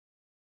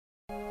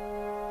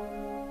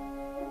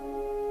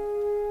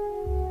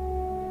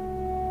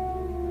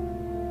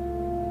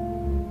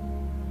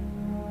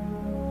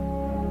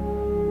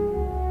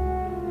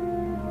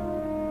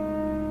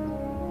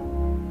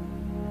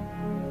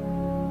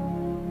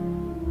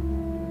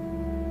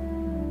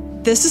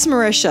This is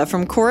Marisha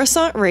from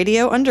Coruscant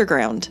Radio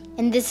Underground.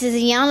 And this is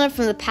Iana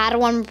from the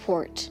Padawan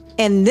Report.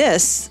 And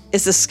this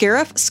is the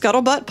Scarif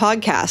Scuttlebutt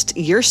Podcast,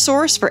 your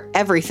source for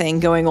everything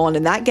going on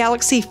in that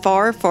galaxy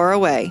far, far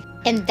away.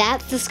 And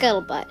that's the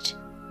Scuttlebutt.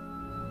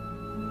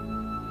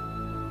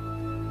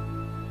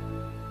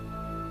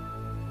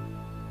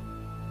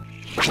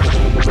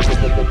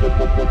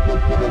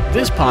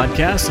 This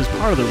podcast is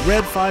part of the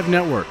Red 5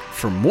 Network.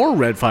 For more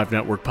Red 5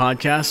 Network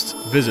podcasts,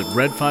 visit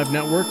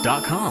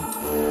red5network.com.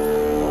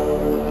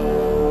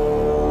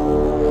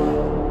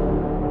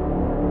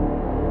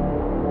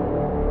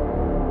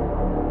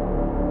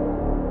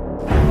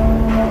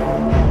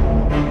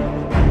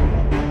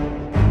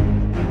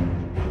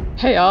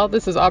 Hey y'all,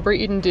 this is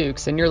Aubrey Eden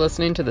Dukes, and you're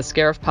listening to the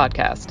Scarif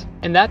Podcast.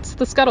 And that's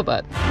the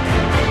Scuttlebutt.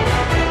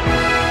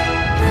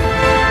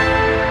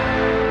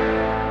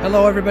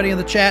 Hello, everybody in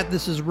the chat.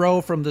 This is Ro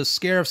from the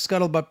Scarif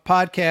Scuttlebutt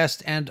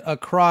Podcast, and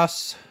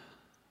across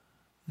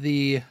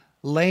the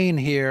lane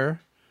here,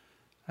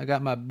 I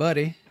got my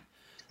buddy.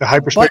 The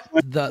hyperspace.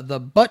 The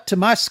butt to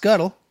my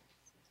scuttle.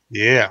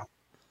 Yeah.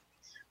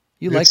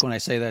 You like when I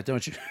say that,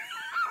 don't you?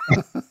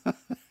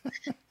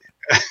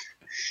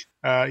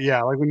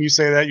 Yeah, like when you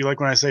say that, you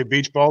like when I say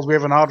beach balls. We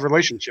have an odd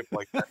relationship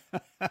like that.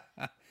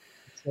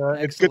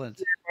 It's good to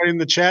see everybody in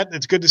the chat.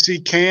 It's good to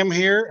see Cam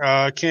here.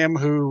 Cam,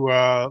 who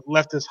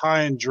left us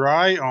high and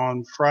dry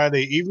on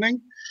Friday evening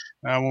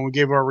when we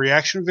gave our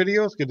reaction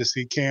video. It's good to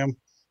see Cam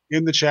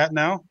in the chat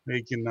now.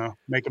 He can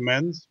make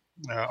amends.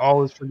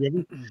 All is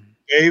forgiven.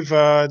 Dave,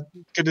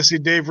 good to see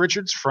Dave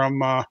Richards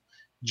from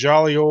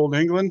jolly old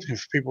England,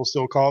 if people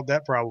still call it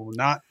that. Probably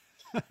not.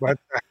 But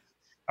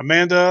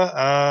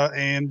Amanda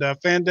and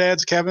Fan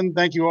Dads, Kevin,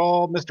 thank you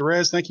all. Mr.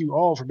 Rez, thank you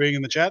all for being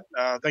in the chat.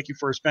 Thank you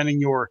for spending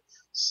your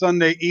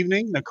Sunday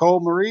evening. Nicole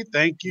Marie,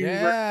 thank you.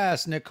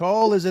 Yes,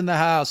 Nicole is in the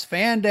house.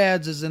 Fan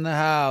Dads is in the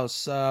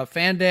house.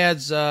 Fan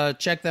Dads,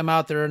 check them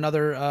out. They're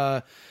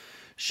another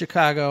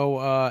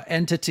Chicago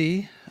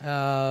entity.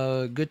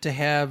 Good to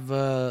have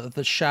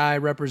the Shy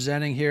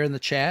representing here in the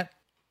chat.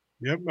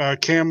 Yep.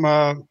 Cam,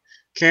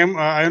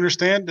 I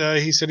understand.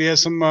 He said he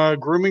has some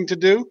grooming to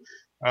do.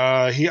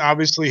 He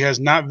obviously has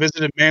not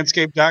visited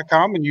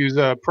manscaped.com and used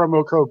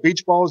promo code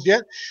BeachBalls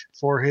yet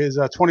for his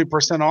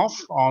 20% off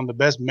on the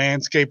best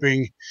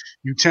manscaping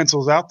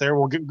utensils out there.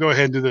 We'll go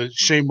ahead and do the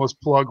shameless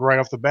plug right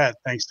off the bat,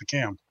 thanks to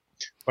Cam.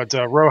 But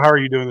Ro, how are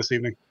you doing this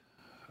evening?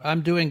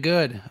 I'm doing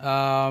good.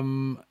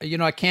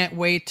 I can't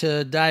wait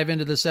to dive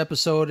into this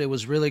episode. It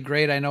was really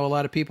great. I know a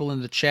lot of people in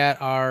the chat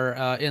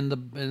are in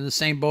the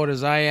same boat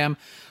as I am.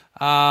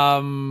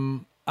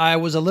 I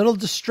was a little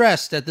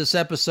distressed at this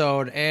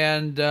episode,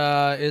 and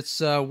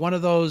it's one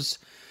of those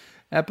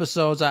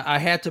episodes. I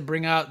had to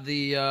bring out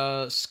the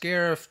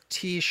Scarif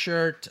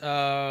t-shirt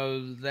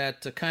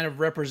that kind of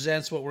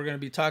represents what we're going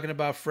to be talking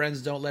about.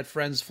 Friends Don't Let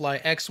Friends Fly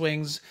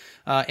X-Wings,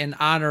 in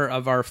honor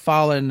of our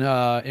fallen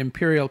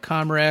Imperial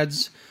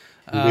comrades.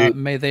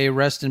 May they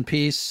rest in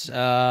peace.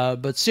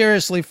 But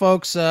seriously,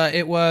 folks,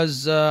 it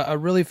was a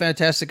really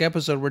fantastic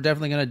episode. We're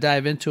definitely going to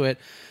dive into it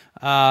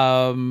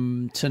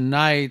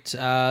tonight.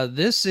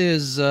 This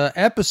is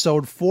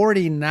episode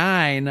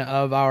 49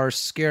 of our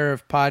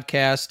Scarif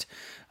podcast,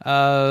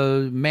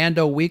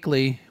 Mando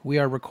Weekly. We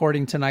are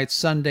recording tonight,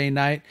 Sunday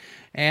night.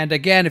 And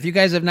again, if you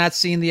guys have not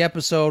seen the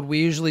episode, we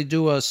usually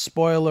do a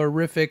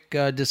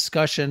spoilerific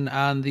discussion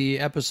on the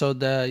episode,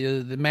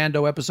 the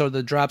Mando episode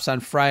that drops on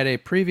Friday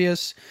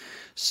previous.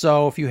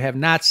 So if you have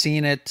not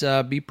seen it,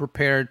 be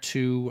prepared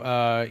to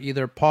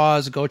either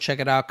pause, go check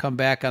it out, come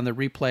back on the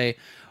replay,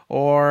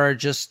 or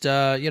just,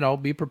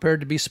 be prepared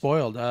to be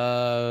spoiled.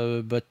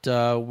 But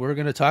we're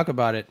going to talk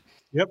about it.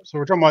 Yep. So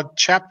we're talking about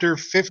Chapter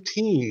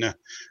 15,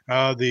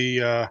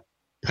 the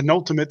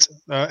penultimate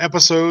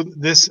episode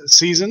this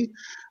season.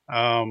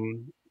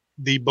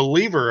 The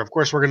Believer. Of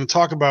course, we're going to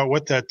talk about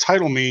what that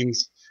title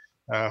means.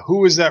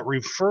 Who is that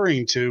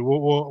referring to?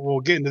 We'll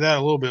get into that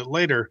a little bit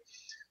later.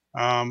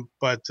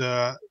 But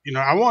I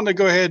wanted to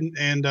go ahead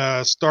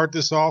and start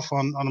this off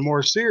on a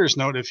more serious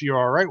note, if you're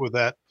all right with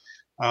that.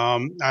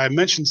 I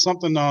mentioned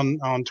something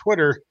on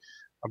Twitter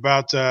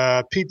about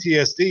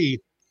PTSD,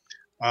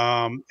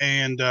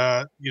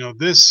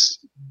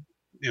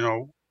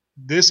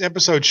 this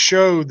episode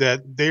showed that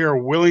they are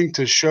willing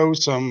to show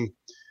some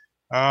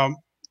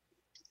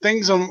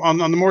things on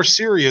the more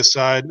serious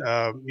side,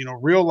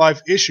 real life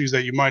issues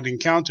that you might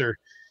encounter.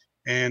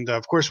 And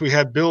of course, we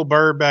had Bill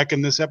Burr back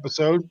in this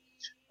episode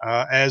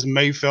as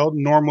Mayfeld,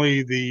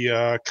 normally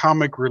the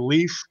comic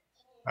relief,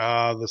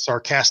 the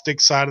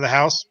sarcastic side of the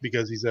house,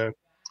 because he's a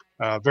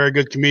very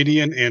good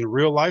comedian in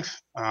real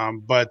life.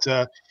 But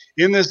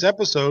in this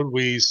episode,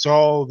 we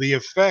saw the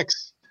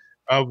effects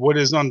of what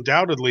is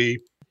undoubtedly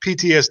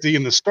PTSD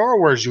in the Star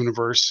Wars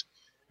universe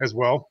as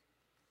well.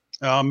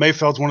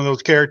 Mayfeld's one of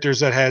those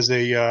characters that has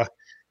a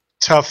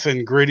tough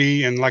and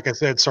gritty and, like I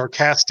said,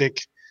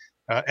 sarcastic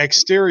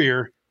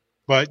exterior.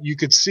 But you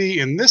could see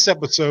in this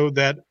episode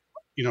that,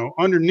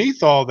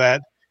 underneath all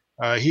that,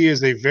 he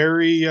is a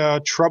very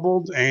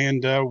troubled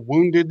and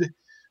wounded,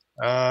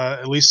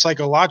 at least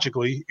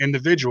psychologically,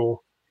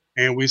 individual.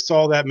 And we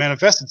saw that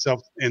manifest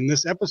itself in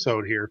this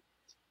episode here.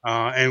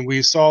 And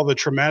we saw the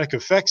traumatic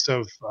effects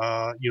of,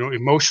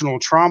 emotional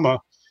trauma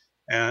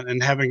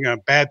and having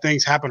bad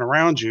things happen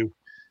around you.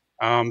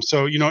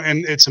 So,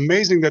 and it's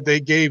amazing that they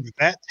gave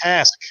that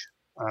task,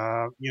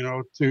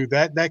 to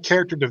that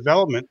character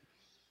development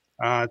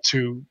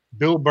to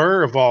Bill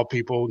Burr, of all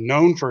people,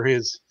 known for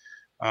his,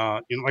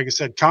 like I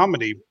said,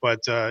 comedy. But,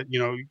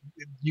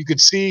 you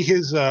could see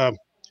his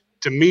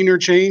demeanor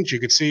change. You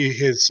could see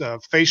his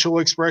facial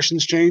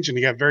expressions change, and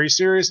he got very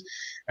serious.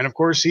 And of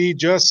course, he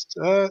just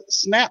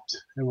snapped,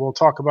 and we'll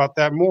talk about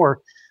that more.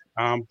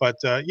 So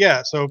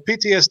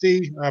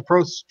PTSD,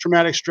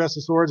 post-traumatic stress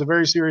disorder, is a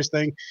very serious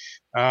thing.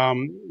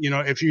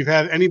 If you've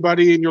had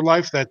anybody in your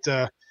life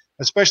that,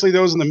 especially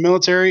those in the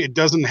military, it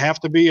doesn't have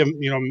to be,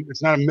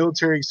 it's not a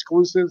military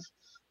exclusive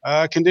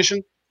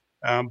condition,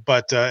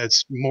 but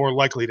it's more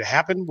likely to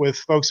happen with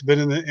folks who've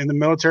been in the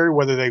military,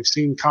 whether they've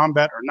seen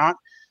combat or not.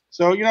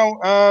 So,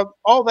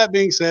 all that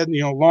being said,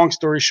 long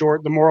story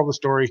short, the moral of the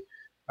story,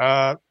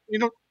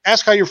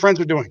 ask how your friends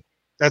are doing.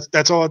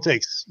 That's all it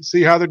takes.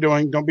 See how they're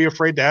doing. Don't be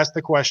afraid to ask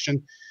the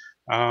question,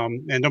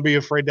 and don't be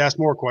afraid to ask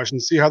more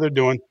questions. See how they're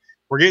doing.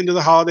 We're getting to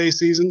the holiday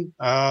season.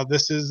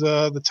 This is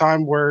the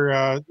time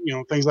where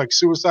things like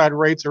suicide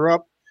rates are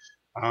up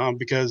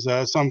because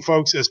some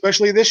folks,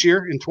 especially this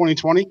year in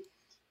 2020,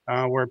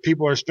 where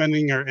people are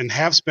spending and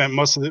have spent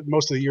most of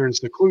the year in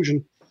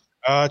seclusion.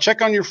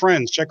 Check on your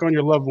friends. Check on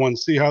your loved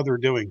ones. See how they're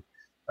doing.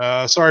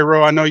 Sorry,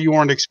 Ro, I know you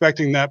weren't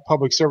expecting that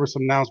public service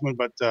announcement,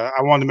 but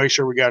I wanted to make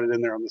sure we got it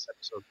in there on this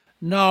episode.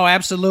 No,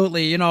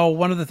 absolutely.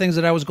 One of the things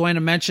that I was going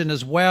to mention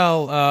as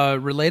well,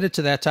 related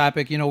to that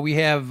topic, we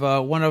have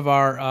one of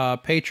our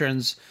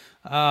patrons,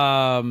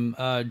 Drunk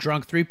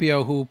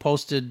 3PO, who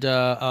posted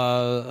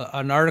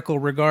an article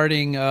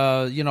regarding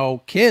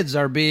kids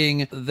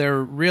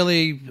they're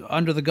really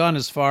under the gun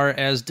as far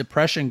as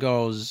depression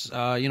goes.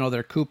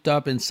 They're cooped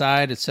up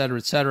inside, et cetera,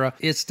 et cetera.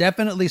 It's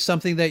definitely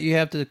something that you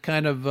have to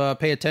kind of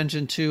pay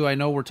attention to. I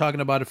know we're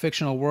talking about a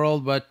fictional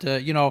world, but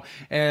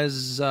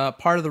as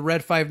part of the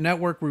Red 5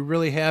 network, we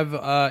really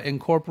have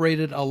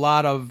incorporated a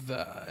lot of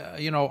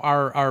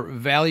our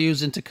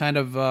values into kind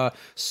of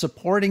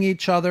supporting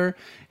each other.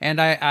 And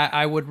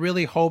I would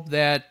really hope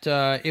that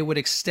it would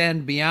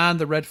extend beyond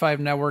the Red 5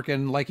 network.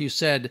 And like you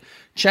said,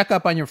 check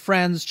up on your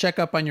friends, check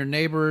up on your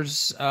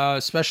neighbors,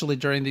 especially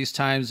during these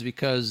times,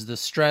 because the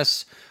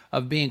stress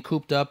of being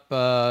cooped up,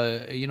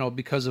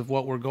 because of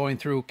what we're going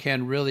through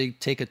can really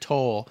take a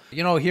toll.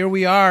 Here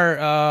we are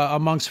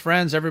amongst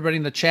friends, everybody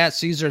in the chat.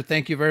 Caesar,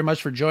 thank you very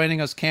much for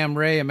joining us. Cam,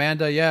 Ray,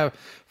 Amanda, yeah,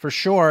 for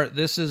sure.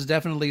 This is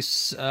definitely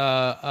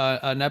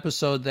an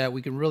episode that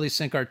we can really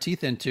sink our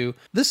teeth into.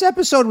 This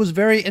episode was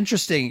very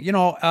interesting.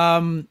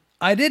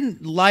 I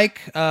didn't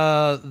like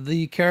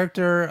the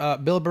character,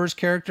 Bill Burr's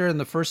character in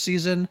the first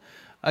season.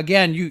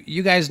 Again,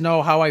 you guys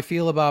know how I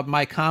feel about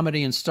my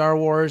comedy in Star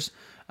Wars.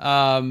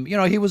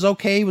 He was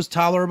okay, he was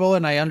tolerable,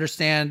 and I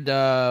understand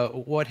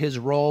what his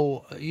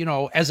role,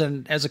 as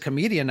a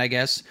comedian, I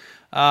guess,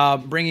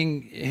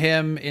 bringing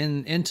him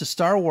into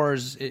Star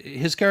Wars.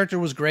 His character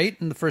was great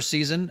in the first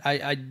season.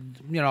 I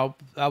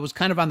was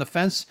kind of on the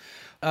fence.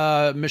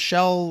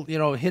 Michelle,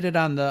 hit it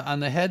on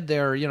the head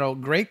there.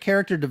 Great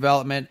character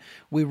development.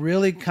 We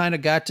really kind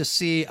of got to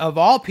see, of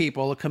all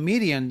people, a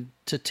comedian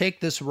to take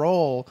this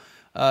role.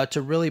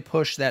 To really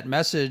push that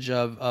message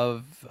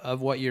of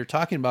what you're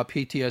talking about,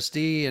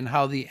 PTSD, and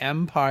how the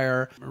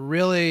Empire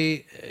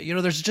really,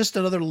 there's just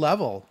another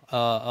level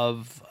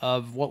of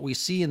what we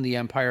see in the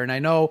Empire. And I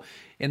know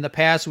in the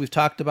past we've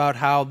talked about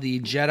how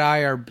the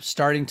Jedi are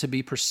starting to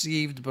be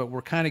perceived, but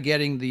we're kind of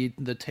getting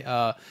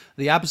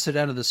the opposite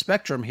end of the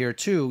spectrum here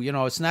too.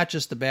 It's not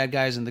just the bad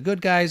guys and the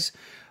good guys.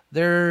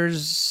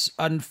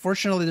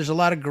 Unfortunately, there's a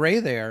lot of gray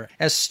there.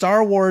 As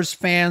Star Wars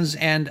fans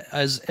and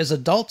as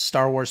adult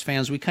Star Wars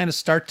fans, we kind of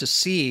start to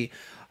see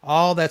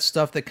all that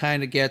stuff that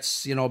kind of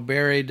gets,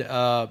 buried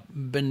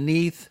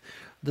beneath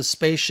the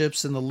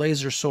spaceships and the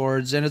laser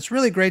swords. And it's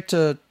really great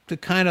to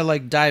kind of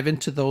like dive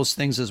into those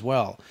things as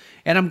well.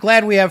 And I'm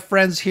glad we have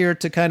friends here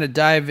to kind of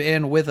dive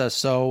in with us.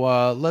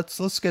 So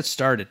let's get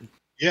started.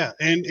 Yeah,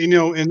 and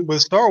and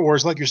with Star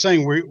Wars, like you're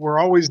saying, we're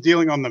always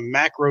dealing on the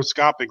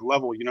macroscopic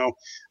level.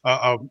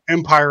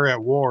 Empire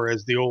at War,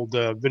 as the old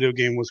video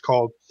game was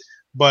called,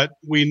 but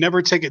we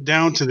never take it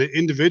down to the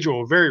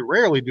individual. Very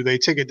rarely do they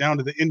take it down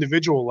to the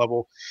individual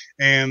level,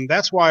 and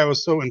that's why I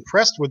was so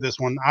impressed with this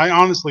one. I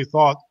honestly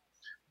thought,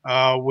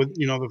 from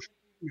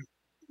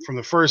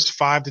the first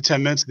 5 to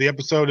 10 minutes of the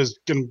episode is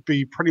going to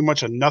be pretty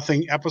much a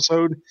nothing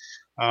episode.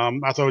 I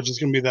thought it was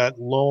just going to be that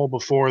lull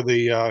before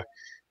the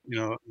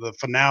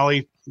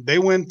finale. They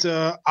went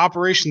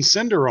Operation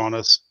Cinder on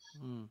us.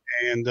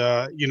 And,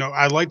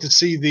 I'd like to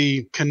see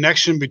the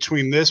connection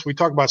between this. We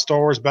talk about Star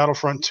Wars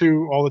Battlefront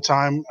 2 all the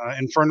time,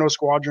 Inferno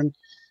Squadron,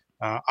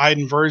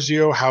 Iden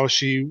Versio, how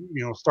she,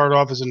 started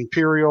off as an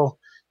Imperial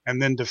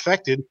and then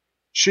defected.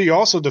 She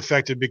also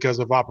defected because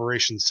of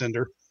Operation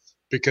Cinder,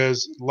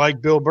 because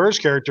like Bill Burr's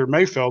character,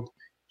 Mayfeld,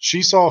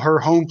 she saw her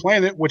home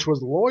planet, which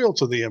was loyal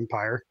to the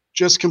Empire,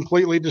 just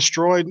completely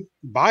destroyed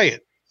by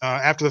it.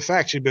 after the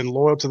fact. She'd been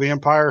loyal to the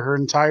Empire her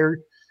entire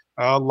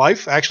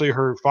life. Actually,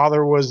 her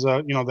father was,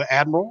 the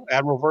Admiral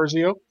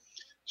Versio.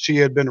 She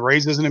had been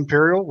raised as an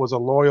Imperial, was a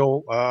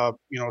loyal,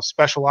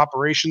 special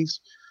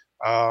operations,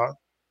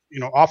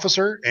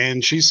 officer,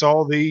 and she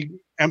saw the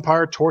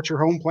Empire torch her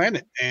home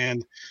planet,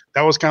 and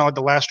that was kind of like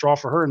the last straw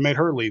for her and made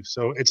her leave.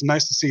 So it's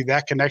nice to see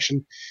that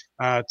connection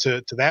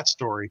to that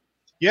story.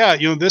 Yeah,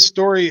 this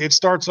story, it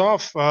starts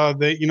off I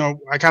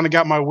kind of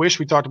got my wish.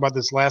 We talked about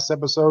this last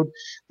episode.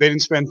 They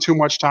didn't spend too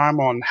much time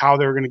on how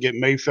they were going to get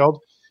Mayfeld.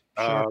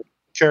 Sure.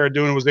 Cara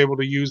Dune was able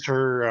to use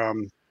her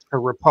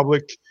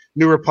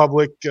New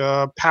Republic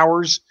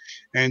powers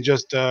and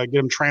just get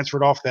them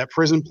transferred off that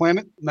prison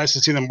planet. Nice to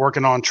see them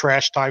working on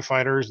trash TIE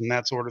fighters and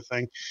that sort of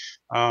thing.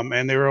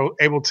 And they were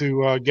able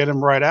to get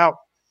him right out.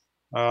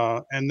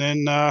 And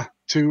then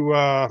to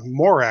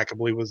Morak, I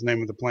believe was the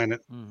name of the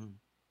planet. Mm-hmm.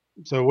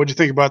 So what'd you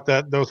think about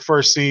those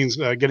first scenes,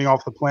 getting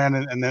off the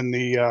planet, and then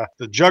the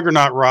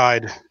Juggernaut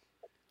ride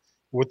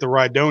with the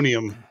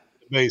Rhydonium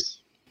base?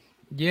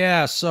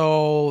 Yeah,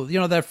 so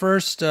that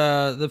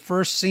the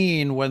first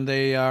scene when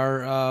they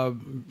are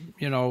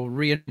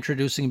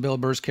reintroducing Bill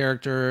Burr's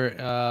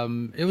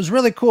character, it was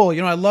really cool.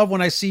 I love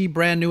when I see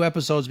brand new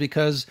episodes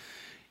because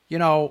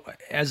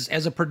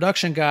as a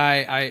production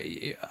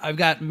guy, I've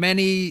got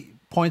many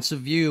points of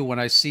view when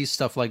I see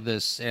stuff like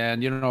this.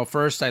 And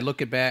first I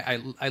look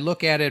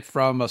at it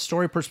from a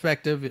story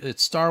perspective.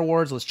 It's Star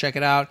Wars, let's check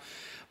it out.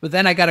 But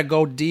then I got to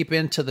go deep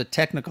into the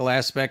technical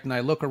aspect, and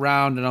I look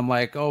around and I'm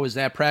like, oh, is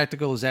that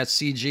practical? Is that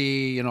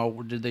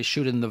CG? Did they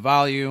shoot in the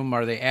volume?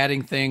 Are they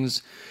adding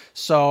things?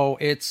 So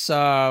it's,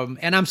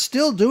 and I'm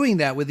still doing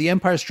that with The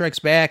Empire Strikes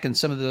Back and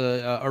some of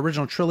the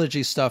original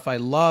trilogy stuff. I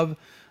love,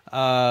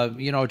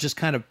 just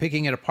kind of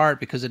picking it apart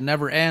because it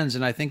never ends.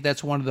 And I think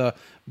that's one of the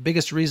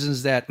biggest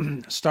reasons that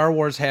Star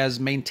Wars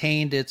has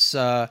maintained its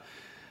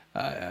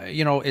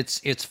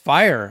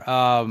fire,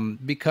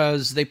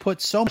 because they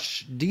put so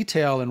much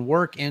detail and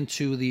work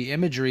into the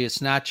imagery.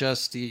 It's not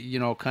just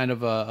kind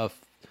of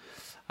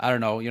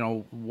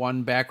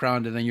one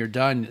background and then you're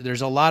done.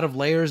 There's a lot of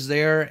layers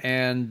there,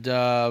 and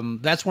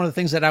that's one of the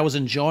things that I was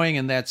enjoying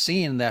in that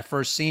scene, that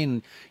first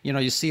scene.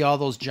 You see all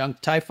those junk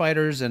TIE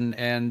fighters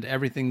and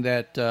everything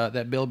that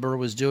Bill Burr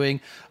was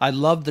doing. I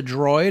loved the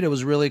droid. It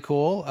was really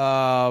cool.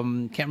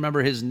 Can't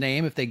remember his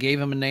name, if they gave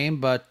him a name,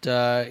 but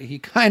he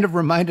kind of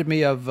reminded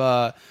me of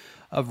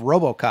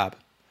RoboCop.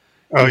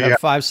 Oh, you yeah. have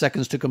 5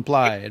 seconds to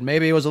comply. And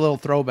maybe it was a little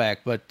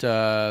throwback, but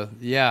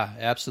yeah,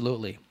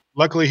 absolutely.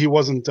 Luckily, he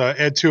wasn't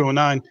Ed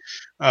 209.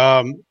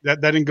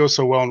 That didn't go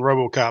so well in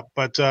RoboCop.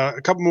 But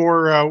a couple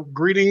more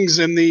greetings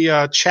in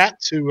the chat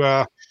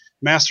to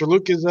Master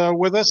Luke is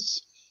with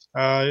us.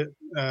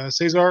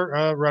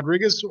 Cesar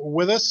Rodriguez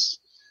with us.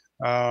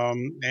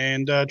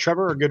 And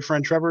Trevor, our good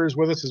friend Trevor, is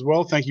with us as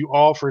well. Thank you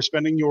all for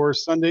spending your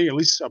Sunday, at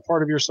least a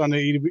part of your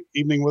Sunday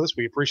evening with us.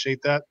 We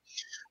appreciate that.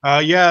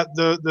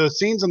 The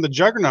scenes on the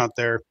Juggernaut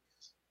there.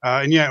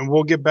 And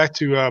we'll get back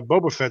to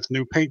Boba Fett's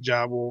new paint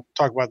job. We'll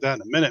talk about that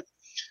in a minute.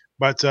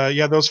 But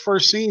those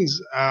first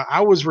scenes,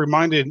 I was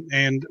reminded,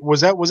 and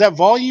was that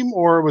volume,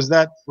 or was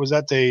that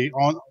a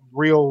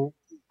real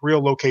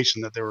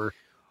location that they were?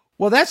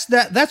 Well,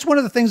 that's one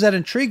of the things that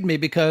intrigued me,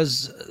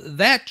 because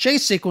that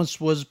chase sequence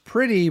was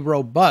pretty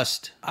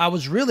robust. I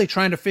was really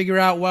trying to figure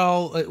out,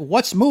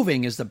 what's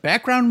moving? Is the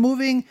background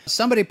moving?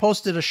 Somebody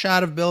posted a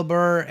shot of Bill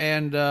Burr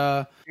and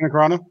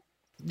Anachrona?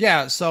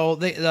 Yeah, so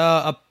they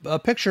a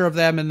picture of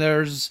them, and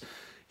there's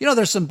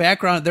some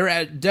background.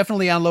 They're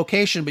definitely on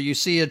location, but you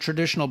see a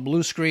traditional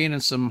blue screen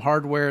and some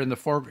hardware in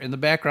the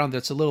background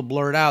that's a little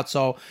blurred out.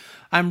 So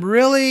I'm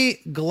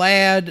really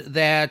glad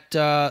that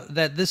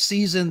that this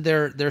season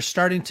they're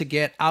starting to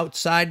get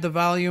outside the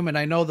volume. And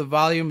I know the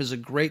volume is a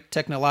great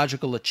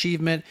technological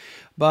achievement,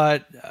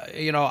 but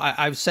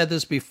I've said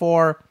this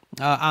before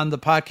on the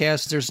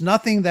podcast, there's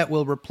nothing that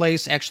will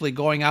replace actually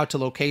going out to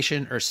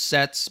location or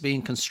sets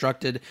being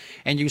constructed.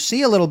 And you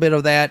see a little bit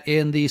of that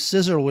in the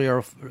sizzle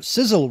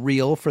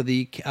reel for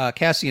the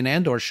Cassian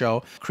Andor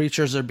show.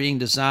 Creatures are being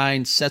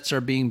designed, sets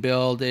are being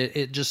built.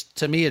 It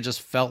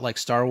just felt like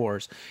Star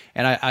Wars.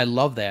 And I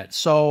love that.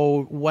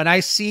 So when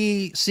I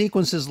see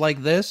sequences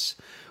like this,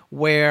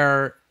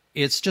 where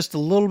it's just a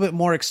little bit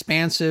more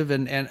expansive,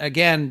 and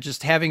again,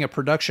 just having a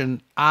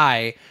production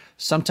eye,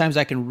 sometimes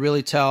I can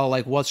really tell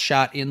like what's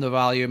shot in the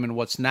volume and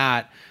what's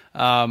not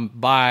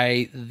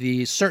by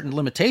the certain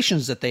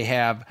limitations that they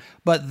have.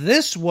 But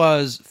this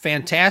was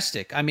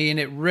fantastic. I mean,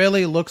 it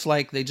really looks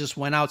like they just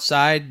went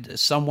outside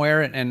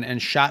somewhere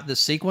and shot this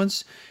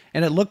sequence,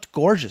 and it looked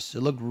gorgeous.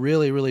 It looked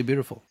really, really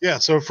beautiful. Yeah.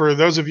 So for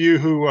those of you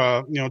who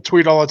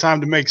tweet all the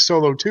time to make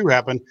Solo 2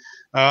 happen,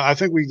 I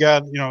think we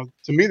got, to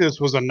me,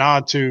 this was a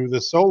nod to the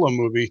Solo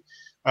movie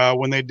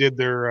when they did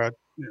their,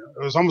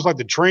 it was almost like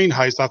the train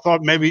heist. I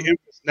thought maybe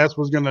Infamous Nest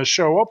was going to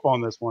show up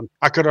on this one.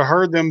 I could have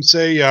heard them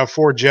say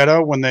for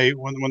Jeddah when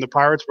the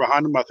pirates were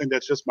behind them. I think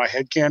that's just my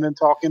headcanon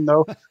talking,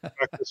 though.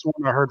 This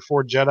one I heard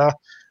for Jeddah.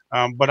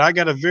 But I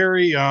got a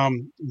very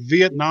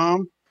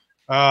Vietnam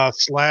 /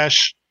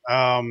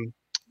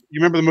 you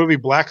remember the movie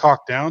Black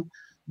Hawk Down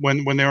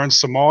when they were in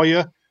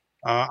Somalia?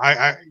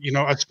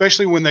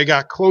 Especially when they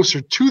got closer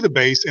to the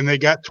base and they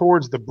got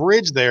towards the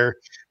bridge there,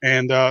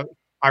 and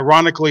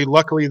ironically,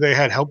 luckily, they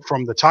had help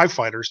from the TIE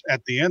fighters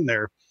at the end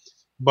there.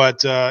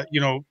 But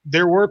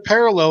there were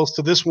parallels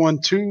to this one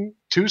to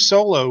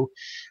Solo,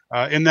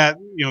 in that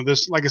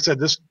this, like I said,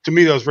 this to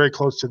me that was very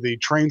close to the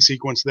train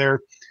sequence there,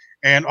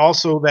 and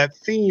also that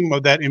theme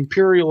of that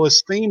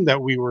imperialist theme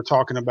that we were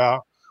talking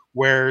about,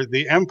 where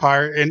the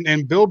Empire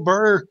and Bill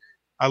Burr.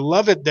 I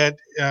love it that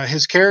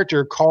his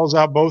character calls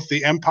out both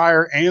the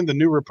Empire and the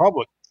New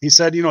Republic. He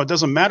said, it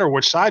doesn't matter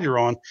which side you're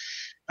on,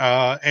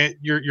 and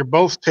you're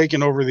both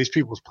taking over these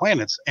people's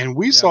planets. And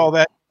we saw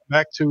that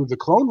back to the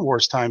Clone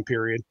Wars time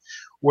period,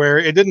 where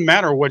it didn't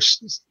matter which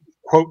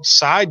quote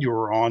side you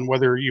were on,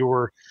 whether you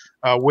were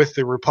with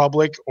the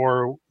Republic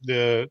or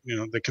the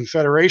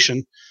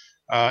Confederation.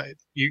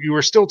 You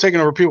were still taking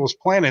over people's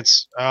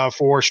planets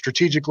for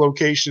strategic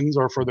locations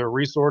or for their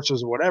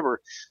resources or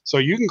whatever. So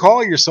you can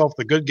call yourself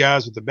the good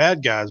guys or the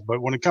bad guys,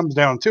 but when it comes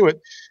down to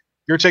it,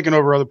 you're taking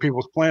over other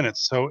people's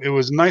planets. So it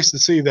was nice to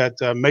see that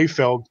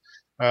Mayfeld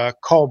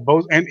called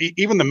both, and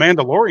even the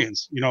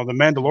Mandalorians. The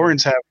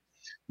Mandalorians have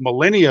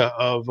millennia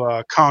of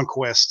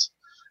conquest.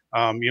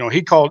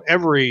 He called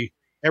every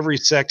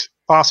sect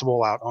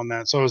possible out on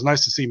that. So it was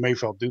nice to see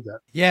Mayfeld do that.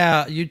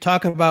 Yeah, you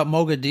talk about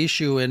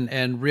Mogadishu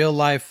and real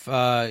life,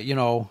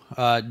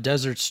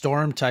 Desert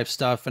Storm type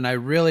stuff, and I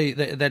really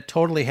that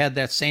totally had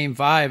that same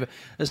vibe,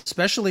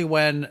 especially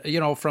when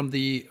from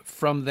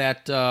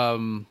that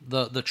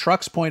the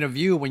truck's point of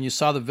view, when you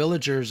saw the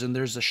villagers and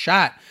there's a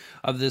shot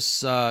of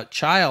this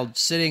child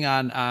sitting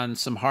on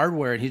some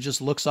hardware and he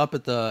just looks up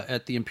at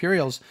the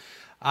Imperials.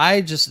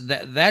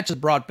 That just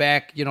brought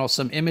back,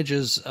 some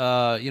images,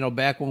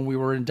 back when we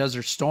were in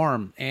Desert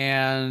Storm,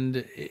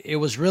 and it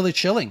was really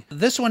chilling.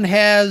 This one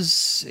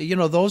has,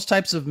 those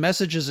types of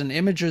messages and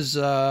images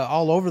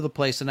all over the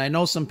place. And I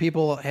know some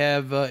people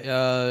have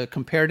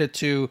compared it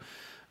to,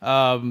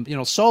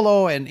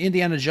 Solo and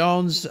Indiana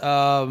Jones,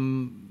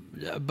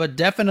 but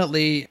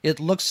definitely it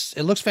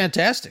looks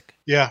fantastic.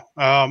 Yeah.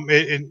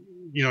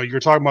 You were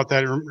talking about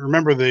that.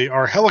 Remember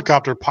our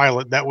helicopter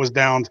pilot that was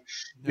downed,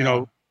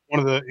 one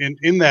of the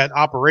in that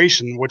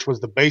operation, which was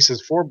the basis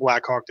for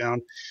Black Hawk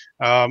Down.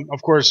 Of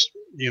course,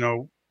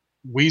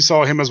 we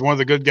saw him as one of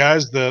the good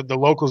guys. The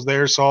locals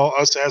there saw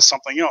us as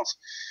something else.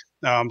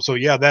 So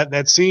yeah,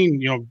 that scene,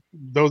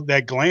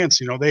 that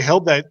glance, they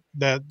held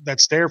that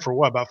stare for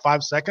what, about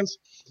 5 seconds?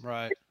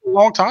 Right. A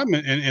long time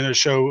in a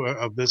show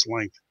of this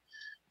length.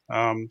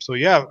 So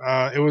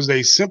yeah, it was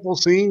a simple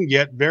scene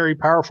yet very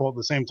powerful at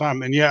the same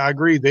time. And yeah, I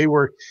agree. They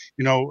were,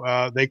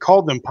 they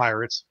called them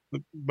pirates,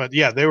 but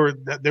yeah, they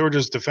were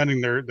just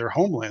defending their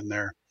homeland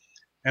there.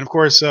 And of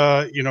course,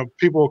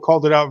 people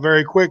called it out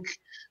very quick.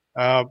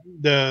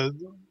 The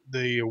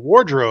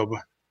wardrobe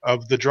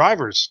of the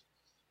drivers.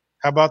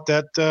 How about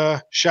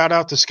that? Shout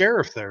out to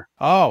Scarif there.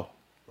 Oh,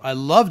 I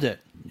loved it.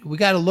 We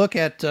got to look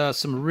at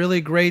some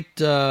really great,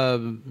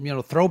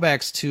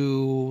 throwbacks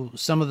to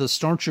some of the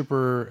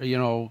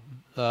Stormtrooper,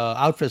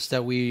 outfits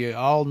that we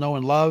all know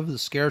and love. The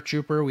Scare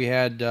Trooper. We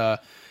had,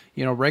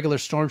 regular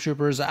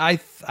Stormtroopers.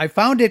 I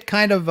found it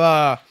kind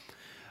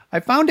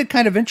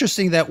of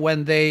interesting that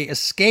when they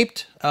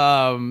escaped,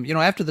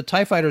 after the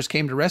TIE fighters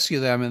came to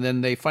rescue them, and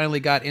then they finally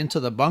got into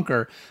the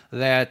bunker,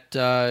 that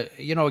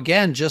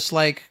again, just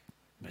like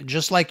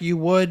you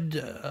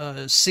would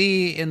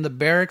see in the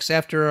barracks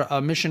after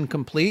a mission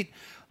complete,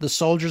 the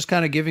soldiers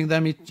kind of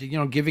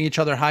giving each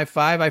other high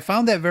five. I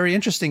found that very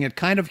interesting. It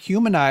kind of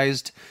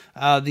humanized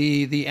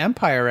the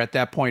Empire at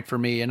that point for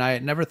me, and I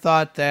never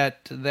thought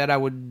that I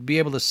would be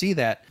able to see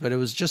that. But it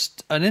was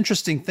just an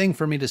interesting thing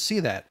for me to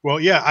see that. Well,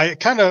 yeah, I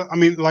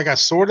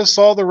sort of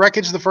saw the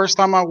wreckage the first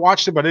time I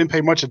watched it, but I didn't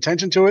pay much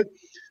attention to it.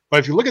 But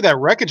if you look at that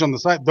wreckage on the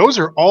side, those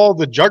are all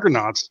the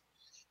juggernauts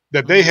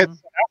that they had sent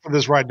out for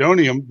this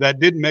Rhydonium that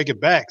didn't make it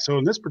back. So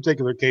in this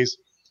particular case,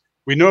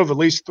 we know of at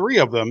least 3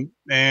 of them,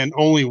 and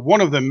only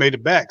one of them made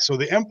it back. So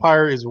the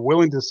Empire is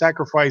willing to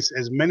sacrifice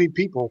as many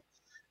people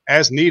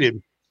as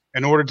needed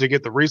in order to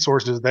get the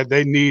resources that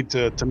they need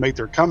to make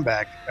their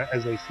comeback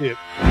as they see it.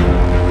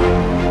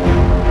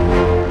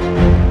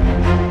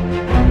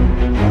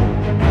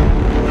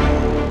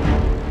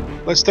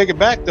 Let's take it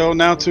back, though,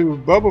 now to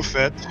Boba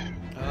Fett.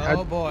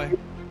 Oh, boy.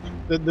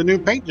 The new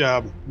paint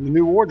job, the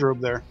new wardrobe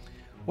there.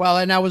 Well,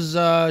 and I was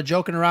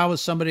joking around with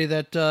somebody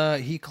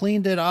that he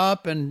cleaned it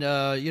up and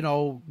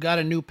got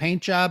a new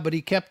paint job, but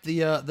he kept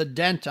the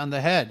dent on the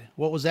head.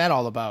 What was that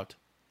all about?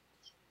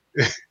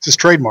 It's his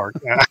trademark.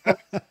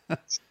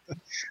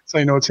 So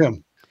it's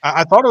him.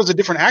 I thought it was a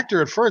different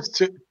actor at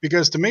first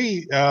because to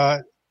me,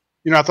 I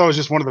thought it was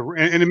just one of the,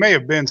 and it may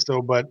have been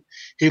still, but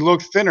he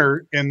looked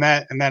thinner in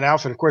that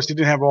outfit. Of course, he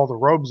didn't have all the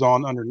robes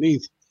on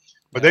underneath,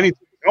 but then he took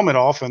the helmet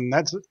off, and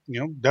that's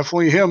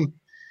definitely him.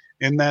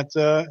 In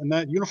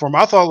that uniform,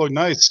 I thought it looked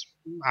nice.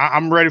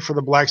 I'm ready for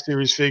the Black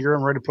Series figure.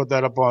 I'm ready to put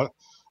that up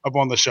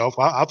on the shelf.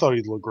 I thought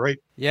he'd look great.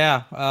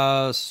 Yeah,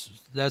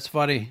 that's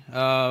funny.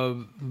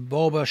 Boba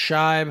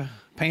Shibe,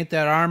 paint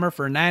that armor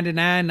for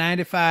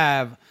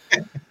 $99.95.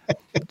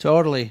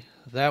 Totally.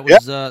 That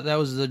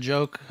was the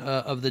joke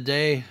of the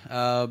day.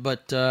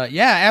 Yeah,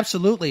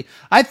 absolutely.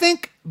 I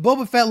think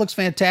Boba Fett looks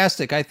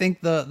fantastic. I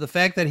think the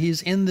fact that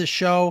he's in the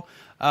show,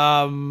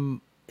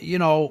 when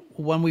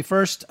we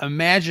first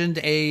imagined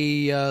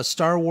a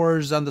Star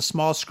Wars on the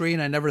small screen,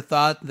 I never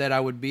thought that I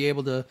would be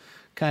able to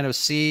kind of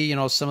see,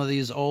 some of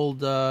these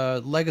old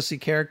legacy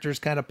characters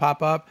kind of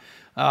pop up.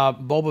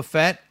 Boba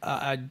Fett,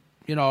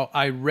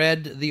 I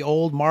read the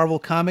old Marvel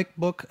comic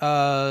book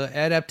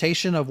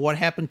adaptation of what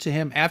happened to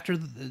him after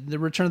the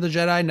Return of the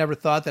Jedi. Never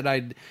thought that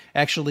I'd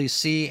actually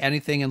see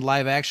anything in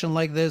live action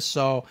like this.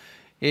 So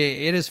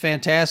it is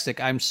fantastic.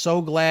 I'm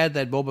so glad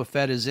that Boba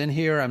Fett is in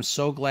here. I'm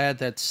so glad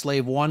that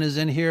Slave One is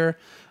in here.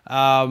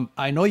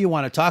 I know you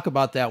want to talk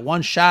about that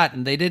one shot,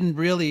 and they didn't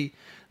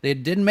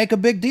make a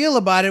big deal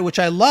about it, which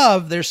I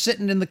love. They're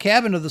sitting in the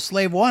cabin of the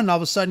Slave One, and all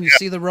of a sudden you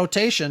see the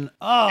rotation.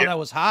 Oh, yeah. That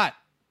was hot.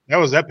 That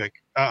was epic.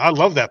 I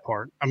love that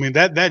part. I mean,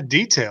 that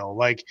detail,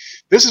 like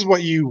this is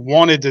what you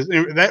wanted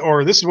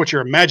or this is what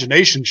your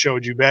imagination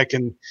showed you back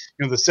in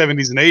the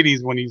 70s and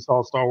 80s when you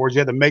saw Star Wars. You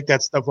had to make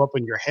that stuff up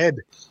in your head.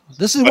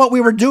 This is what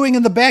we were doing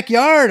in the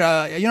backyard,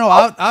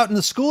 out in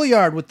the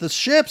schoolyard with the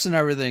ships and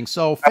everything.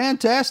 So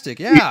fantastic.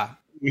 Yeah.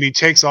 When he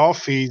takes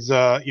off, he's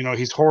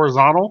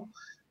horizontal,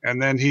 and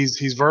then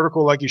he's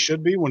vertical like he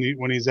should be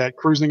when he's at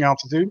cruising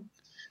altitude.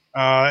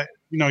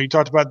 You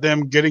talked about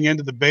them getting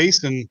into the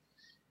base, and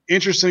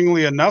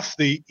interestingly enough,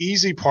 the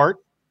easy part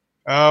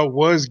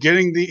was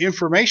getting the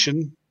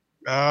information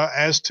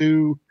as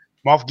to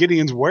Moff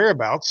Gideon's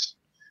whereabouts.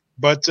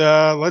 But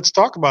let's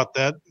talk about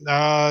that.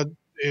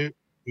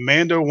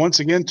 Mando once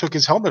again took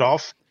his helmet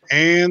off,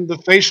 and the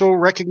facial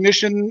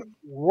recognition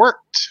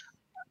worked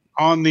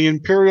on the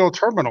Imperial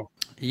terminal.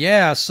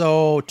 Yeah,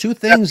 so two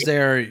things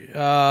there.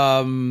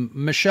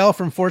 Michelle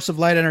from Force of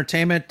Light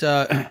Entertainment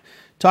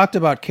talked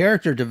about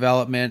character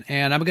development,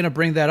 and I'm going to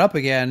bring that up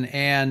again.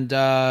 And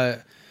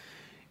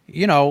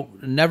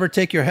never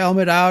take your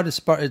helmet out. It's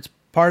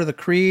part of the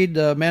creed,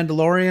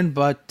 Mandalorian.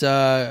 But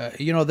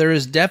there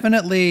is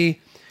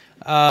definitely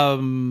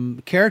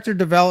character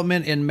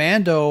development in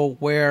Mando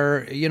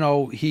where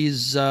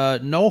he's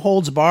no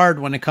holds barred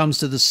when it comes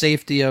to the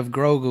safety of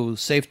Grogu,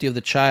 safety of the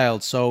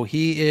child. So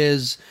he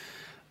is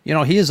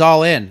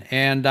all in,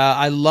 and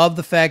I love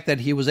the fact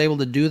that he was able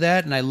to do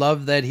that, and I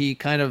love that he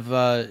kind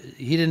of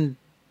he didn't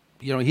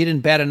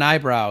bat an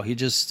eyebrow. He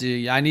just,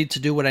 I need to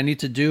do what I need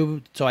to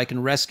do so I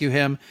can rescue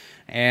him.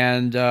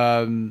 And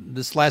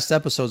this last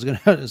episode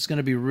is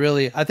gonna be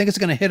really, I think it's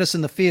gonna hit us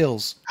in the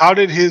feels. How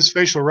did his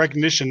facial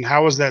recognition?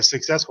 How was that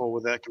successful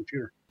with that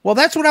computer? Well,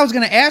 that's what I was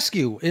gonna ask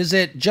you. Is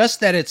it just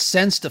that it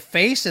sensed a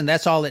face and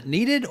that's all it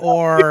needed,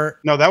 or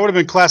no? That would have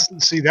been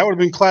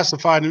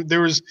classified.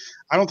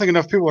 I don't think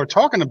enough people are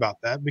talking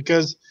about that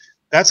because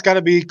that's got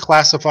to be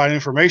classified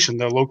information.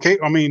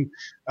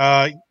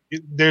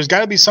 There's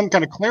got to be some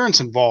kind of clearance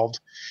involved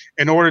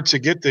in order to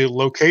get the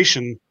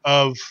location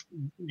of,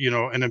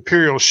 an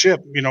Imperial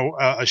ship.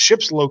 A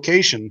ship's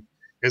location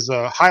is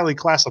a highly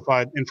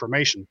classified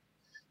information.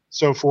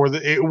 So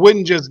it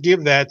wouldn't just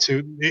give that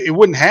it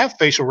wouldn't have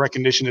facial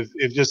recognition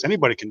if just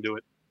anybody can do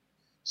it.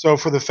 So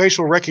for the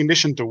facial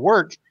recognition to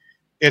work,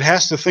 it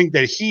has to think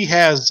that he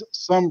has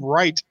some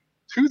right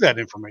to that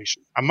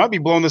information. I might be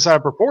blowing this out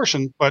of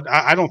proportion, but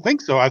I don't think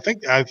so. I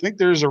think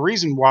there's a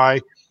reason why.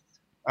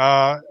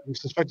 I'm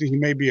suspecting he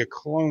may be a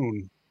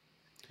clone.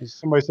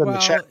 Somebody said in the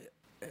chat.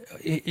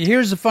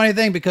 Here's the funny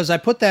thing, because I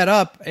put that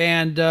up,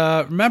 and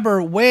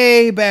remember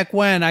way back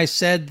when I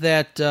said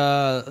that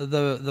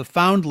the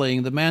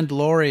foundling, the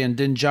Mandalorian,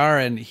 Din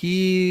Djarin,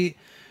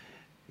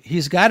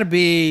 he's got to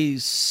be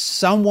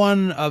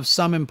someone of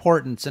some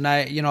importance, and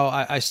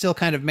I still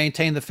kind of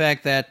maintain the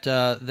fact that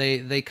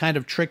they kind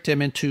of tricked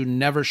him into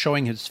never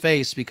showing his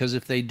face, because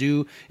if he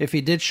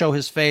did show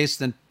his face,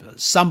 then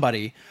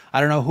somebody, I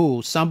don't know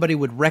who, somebody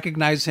would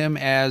recognize him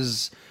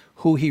as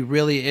who he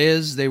really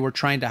is. They were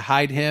trying to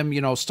hide him.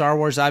 Star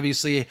Wars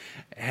obviously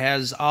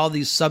has all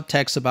these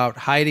subtexts about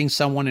hiding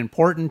someone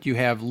important. You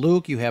have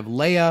Luke, you have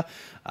Leia.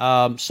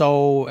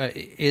 So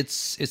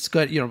it's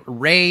good,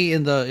 Rey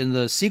in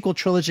the sequel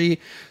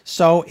trilogy.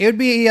 So it would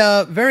be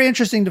very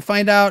interesting to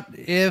find out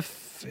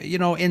if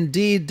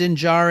indeed Din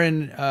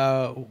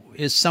Djarin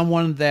is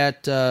someone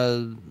that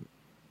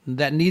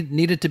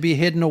needed to be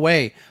hidden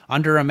away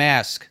under a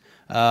mask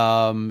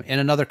in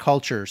another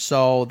culture.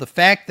 So the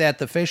fact that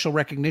the facial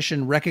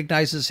recognition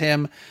recognizes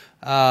him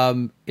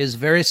is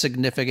very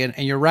significant.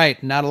 And you're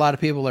right, not a lot of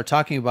people are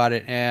talking about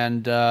it.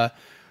 And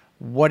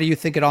what do you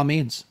think it all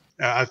means?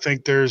 I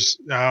think there's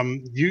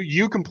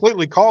you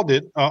completely called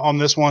it on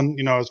this one,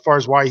 as far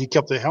as why he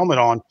kept the helmet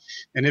on,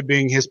 and it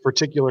being his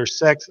particular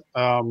sect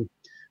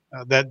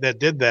that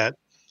did that.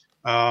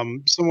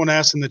 Someone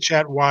asked in the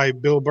chat why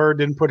Bill Burr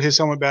didn't put his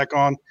helmet back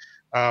on.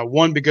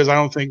 One, because I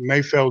don't think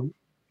Mayfeld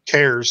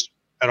cares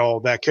at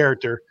all, that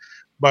character,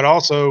 but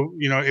also,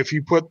 if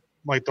you put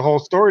like the whole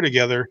story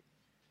together,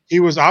 he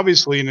was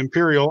obviously an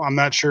Imperial. I'm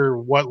not sure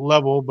what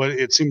level, but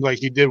it seems like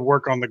he did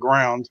work on the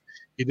ground.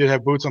 He did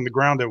have boots on the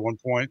ground at one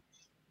point.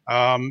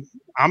 I'm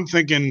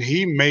thinking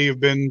he may have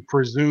been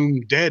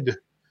presumed dead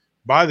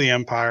by the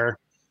Empire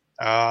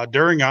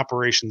during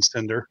Operation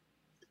Cinder.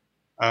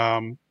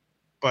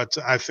 But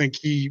I think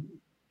he,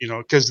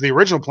 because the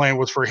original plan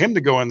was for him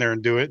to go in there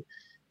and do it.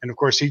 And of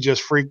course, he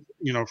just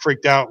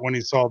freaked out when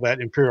he saw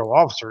that Imperial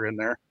officer in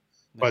there.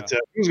 Yeah. But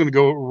he was going to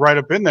go right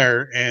up in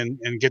there and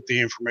get the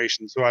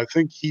information. So I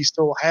think he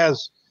still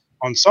has,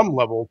 on some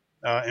level,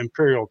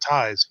 Imperial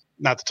ties,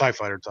 not the TIE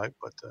fighter type,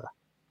 but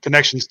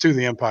connections to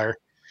the Empire.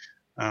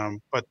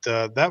 But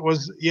that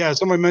was,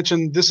 somebody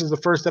mentioned this is the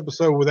first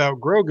episode without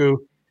Grogu.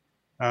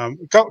 A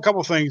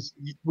couple things.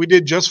 We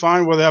did just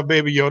fine without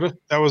Baby Yoda.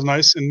 That was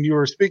nice. And you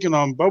were speaking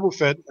on Boba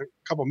Fett a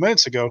couple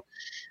minutes ago.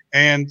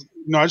 And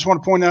I just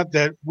want to point out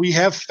that we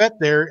have Fett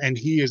there, and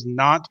he is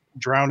not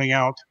drowning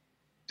out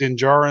Din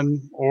Djarin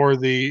or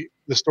the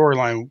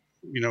storyline.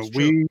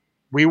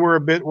 We were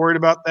a bit worried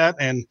about that,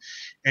 and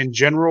in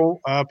general,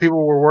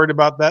 people were worried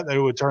about that it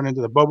would turn into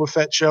the Boba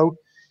Fett show.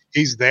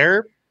 He's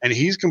there, and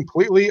he's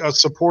completely a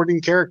supporting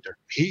character.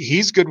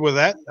 He's good with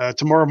that.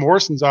 Tamora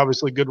Morrison's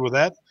obviously good with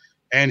that,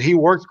 and he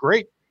worked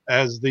great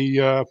as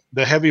the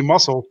heavy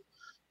muscle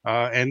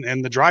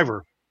and the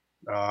driver.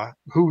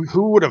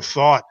 Who would have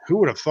thought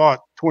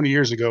 20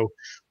 years ago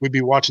we'd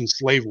be watching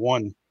Slave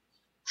One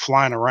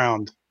flying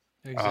around?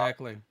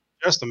 Exactly.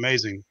 Just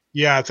amazing.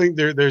 Yeah, I think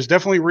there's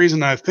definitely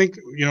reason. I think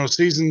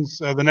seasons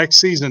the next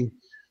season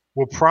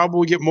will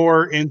probably get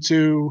more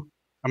into.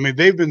 I mean,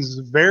 they've been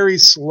very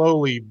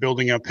slowly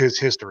building up his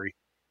history.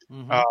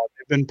 Mm-hmm.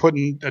 They've been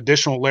putting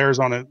additional layers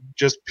on it,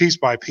 just piece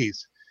by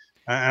piece.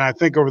 And I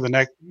think over the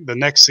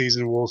next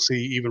season we'll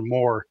see even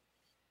more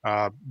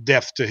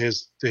depth to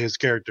his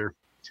character.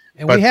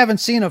 And we haven't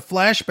seen a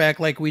flashback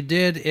like we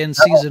did in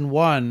season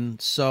 1,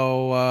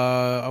 so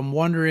I'm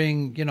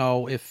wondering,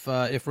 if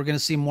we're going to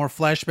see more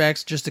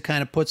flashbacks just to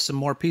kind of put some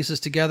more pieces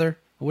together.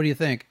 What do you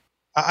think?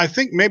 I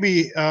think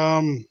maybe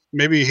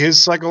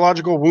his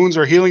psychological wounds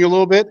are healing a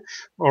little bit,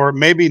 or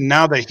maybe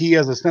now that he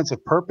has a sense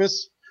of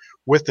purpose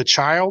with the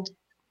child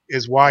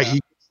is why he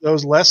gets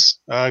those less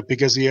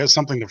because he has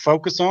something to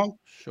focus on.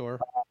 Sure,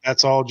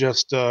 that's all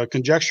just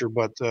conjecture,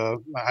 but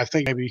I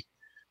think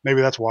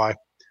maybe that's why.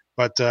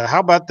 But how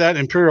about that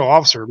Imperial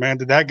officer, man?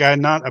 Did that guy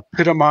not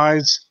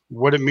epitomize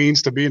what it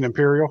means to be an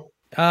Imperial?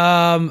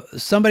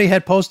 Somebody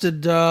had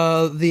posted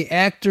the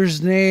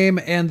actor's name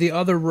and the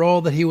other role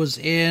that he was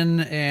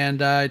in,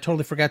 and I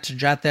totally forgot to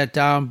jot that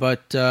down,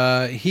 but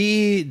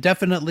he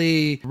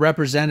definitely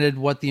represented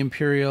what the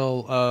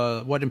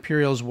what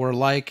Imperials were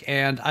like.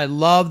 And I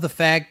love the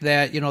fact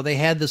that, they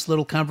had this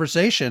little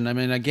conversation. I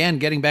mean, again,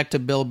 getting back to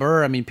Bill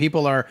Burr, I mean,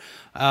 people are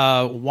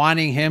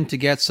wanting him to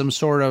get some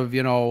sort of,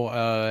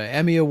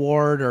 Emmy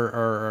award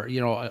or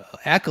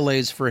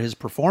accolades for his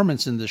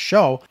performance in the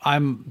show.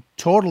 I'm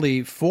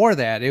totally for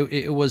that.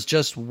 It was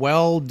just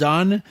well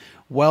done,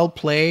 well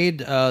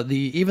played.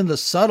 Even the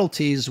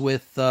subtleties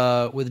with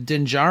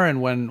Din Djarin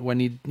when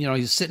he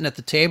he's sitting at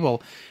the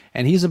table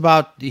and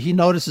he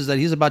notices that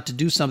he's about to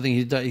do something.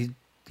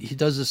 He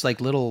does this like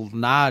little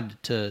nod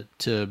to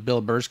Bill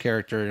Burr's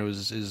character, and it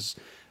was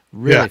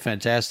really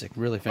fantastic,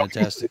 really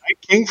fantastic. Night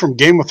King from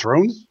Game of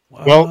Thrones.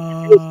 Well,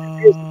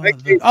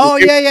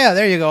 yeah,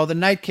 there you go, the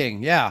Night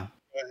King. Yeah,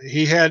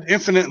 he had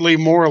infinitely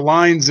more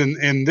lines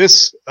in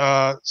this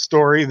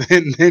story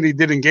than he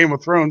did in Game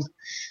of Thrones.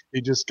 He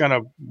just kind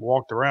of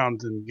walked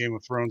around in Game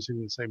of Thrones. He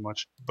didn't say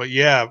much, but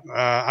yeah,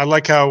 I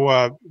like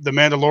how the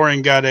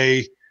Mandalorian got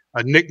a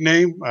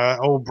nickname,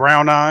 Old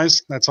Brown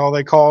Eyes. That's all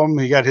they call him.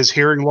 He got his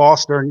hearing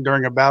lost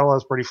during a battle.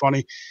 That's pretty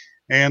funny.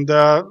 And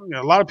a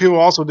lot of people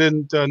also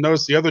didn't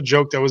notice the other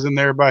joke that was in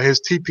there about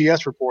his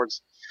TPS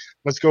reports.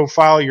 Let's go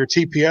file your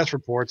TPS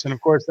reports. And,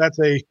 of course, that's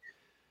a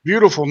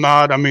beautiful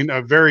nod. I mean,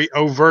 a very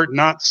overt,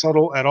 not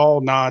subtle at all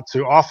nod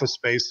to Office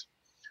Space,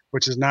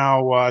 which is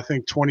now, I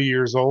think, 20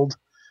 years old.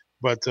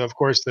 But, of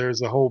course,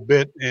 there's a whole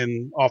bit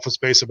in Office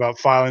Space about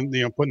filing,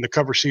 putting the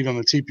cover sheet on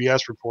the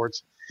TPS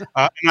reports.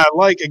 And I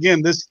like,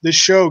 again, this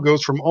show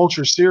goes from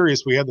ultra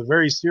serious. We have the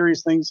very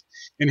serious things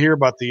in here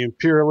about the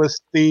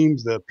imperialist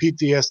themes, the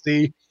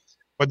PTSD,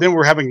 but then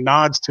we're having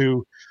nods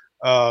to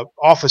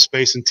Office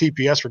Space and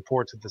TPS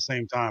reports at the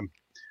same time.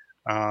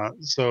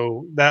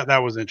 So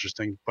that was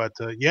interesting. But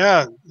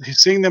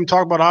seeing them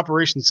talk about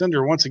Operation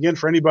Cinder once again,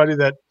 for anybody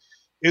that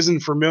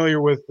isn't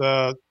familiar with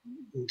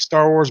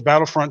Star Wars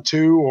Battlefront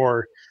 2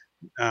 or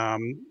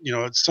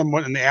it's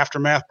somewhat in the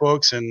Aftermath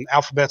books and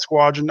Alphabet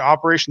Squadron.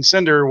 Operation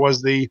Cinder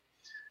was the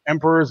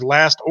Emperor's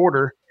last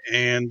order,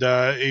 and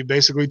he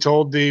basically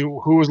told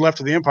who was left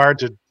of the Empire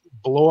to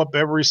blow up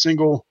every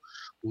single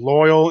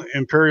loyal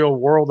Imperial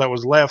world that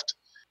was left.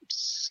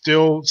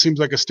 Still seems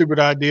like a stupid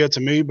idea to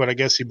me, but I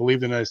guess he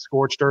believed in a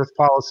scorched earth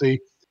policy.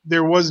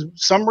 There was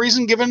some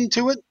reason given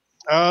to it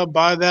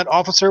by that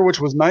officer, which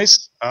was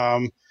nice.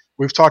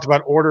 We've talked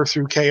about order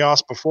through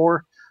chaos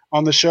before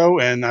on the show,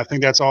 and I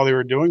think that's all they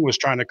were doing was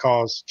trying to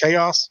cause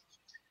chaos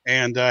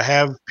and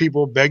have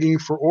people begging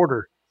for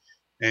order.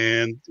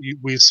 And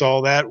we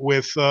saw that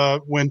with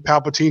when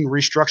Palpatine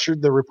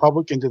restructured the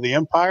Republic into the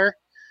Empire,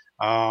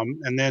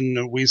 and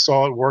then we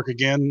saw it work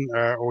again,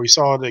 or we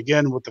saw it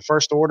again with the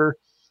First Order.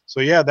 So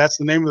yeah, that's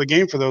the name of the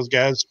game for those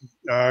guys.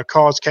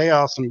 Cause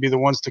chaos and be the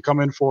ones to come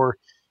in for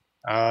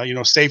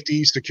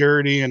safety,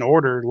 security, and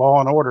order, law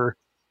and order,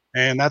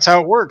 and that's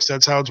how it works.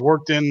 That's how it's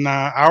worked in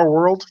our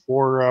world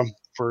for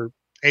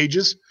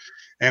ages,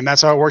 and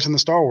that's how it works in the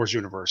Star Wars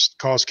universe.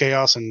 Cause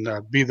chaos and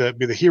be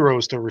the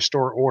heroes to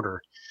restore order.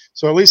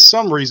 So at least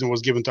some reason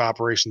was given to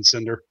Operation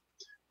Cinder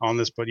on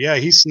this. But yeah,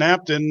 he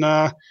snapped, and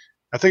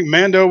I think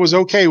Mando was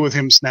okay with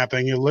him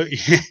snapping.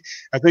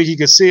 I think he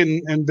could see it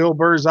in Bill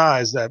Burr's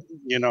eyes that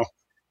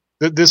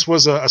this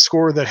was a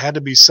score that had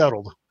to be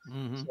settled.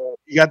 Mm-hmm. So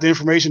he got the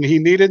information he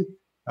needed.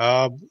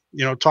 Talking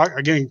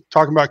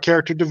about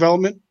character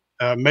development.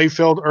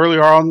 Mayfeld early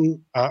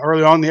on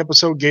in the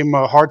episode gave him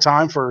a hard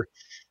time for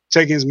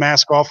taking his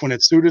mask off when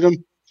it suited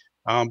him.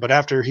 But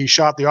after he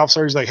shot the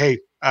officer, he's like, "Hey,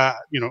 I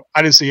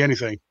didn't see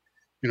anything.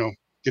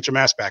 Get your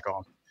mask back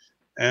on."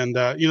 And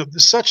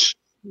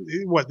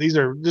these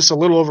are just a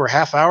little over a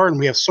half hour, and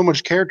we have so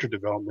much character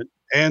development.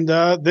 And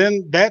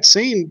then that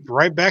scene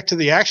right back to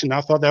the action.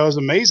 I thought that was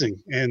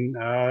amazing,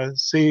 and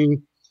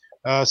seeing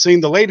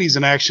the ladies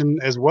in action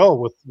as well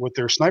with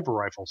their sniper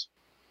rifles.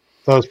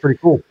 So it was pretty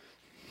cool.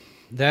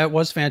 That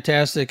was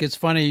fantastic. It's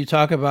funny you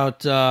talk about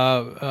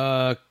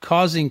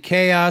causing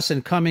chaos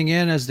and coming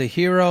in as the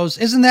heroes.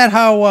 Isn't that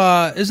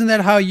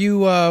how you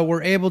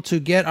were able to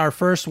get our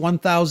first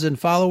 1,000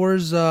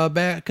 followers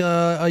back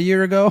a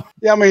year ago?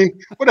 Yeah, I mean,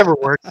 whatever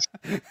works.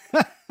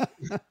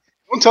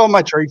 Don't tell them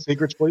my trade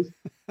secrets, please.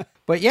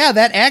 But yeah,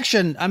 that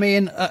action. I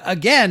mean,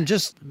 again,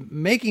 just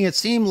making it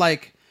seem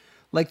like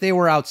they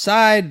were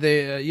outside.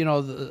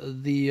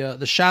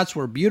 The shots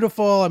were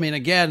beautiful. I mean,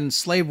 again,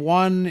 Slave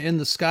One in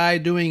the sky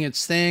doing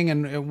its thing,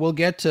 and we'll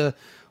get to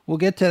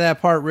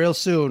that part real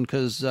soon,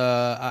 because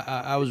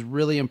I was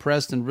really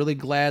impressed and really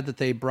glad that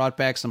they brought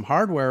back some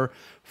hardware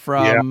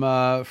from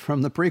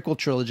the prequel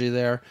trilogy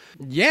there.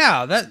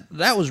 Yeah,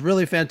 that was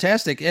really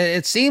fantastic.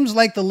 It seems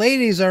like the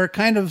ladies are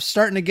kind of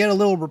starting to get a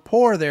little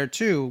rapport there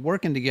too,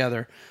 working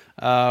together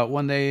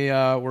when they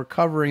were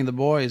covering the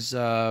boys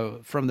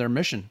from their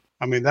mission.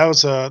 I mean, that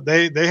was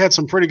they had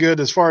some pretty good,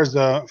 as far as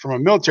from a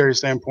military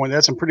standpoint, they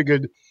had some pretty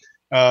good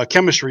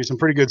chemistry, some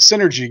pretty good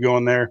synergy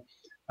going there.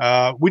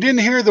 We didn't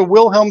hear the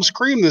Wilhelm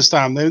scream this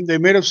time. They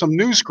made up some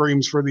new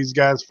screams for these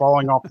guys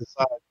falling off the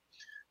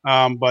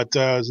side. But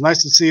it's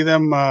nice to see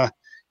them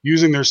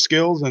using their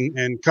skills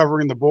and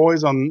covering the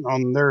boys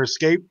on their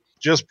escape.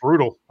 Just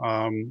brutal.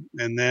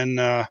 And then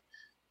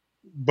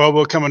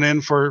Boba coming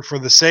in for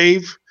the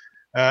save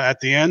at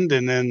the end,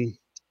 and then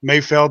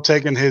Mayfeld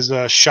taking his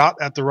shot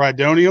at the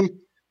Rhydonium,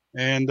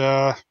 and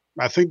I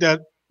think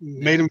that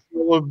made him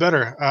feel a little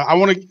better. I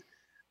want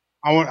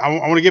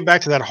to get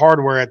back to that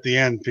hardware at the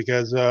end,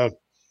 because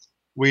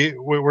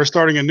we're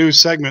starting a new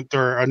segment,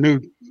 or a new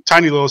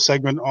tiny little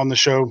segment on the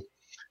show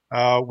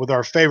with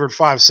our favorite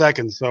 5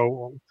 seconds.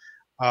 So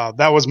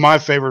that was my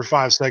favorite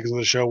 5 seconds of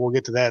the show. We'll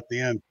get to that at the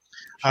end.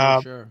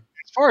 Sure.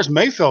 As far as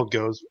Mayfeld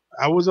goes,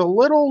 I was a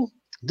little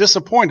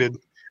disappointed.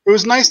 It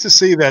was nice to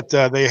see that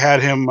they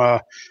had him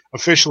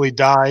officially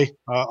die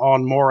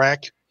on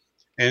Morak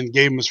and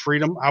gave him his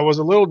freedom. I was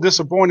a little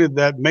disappointed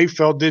that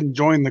Mayfeld didn't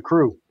join the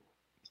crew.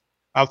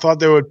 I thought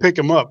they would pick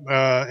him up.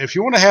 If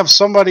you want to have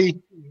somebody,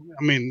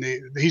 I mean,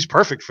 he's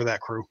perfect for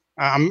that crew.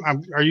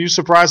 Are you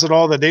surprised at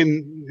all that they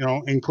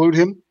didn't, include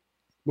him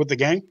with the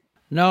gang?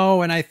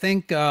 No, and I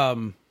think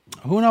who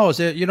knows?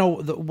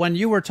 When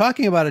you were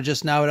talking about it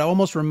just now, it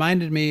almost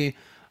reminded me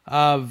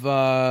of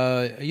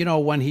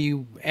when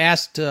he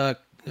asked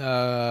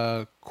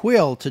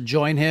Quill to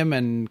join him,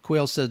 and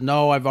Quill said,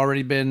 "No, I've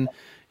already been,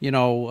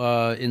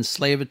 in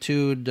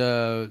slavitude,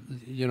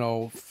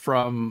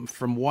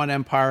 from one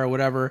empire or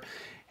whatever."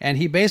 And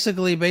he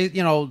basically,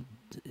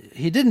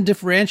 he didn't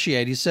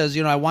differentiate. He says,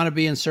 I want to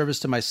be in service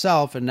to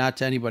myself and not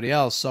to anybody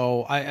else.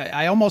 So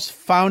I almost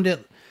found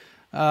it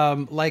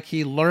like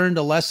he learned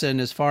a lesson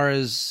as far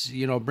as,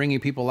 bringing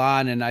people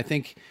on. And I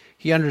think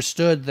he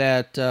understood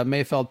that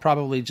Mayfeld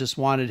probably just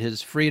wanted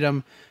his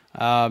freedom.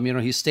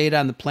 He stayed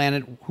on the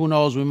planet. Who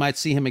knows? We might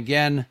see him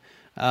again.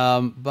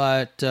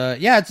 But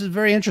it's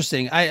very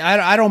interesting.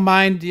 I don't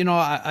mind.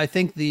 I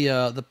think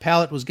the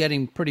palette was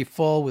getting pretty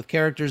full with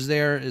characters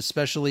there,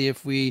 especially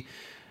if we,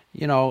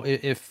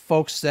 if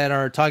folks that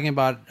are talking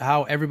about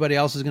how everybody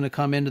else is going to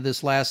come into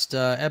this last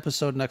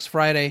episode next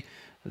Friday,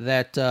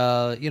 that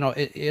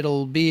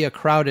it'll be a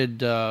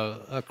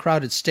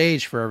crowded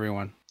stage for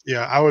everyone.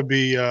 Yeah, I would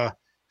be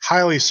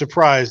highly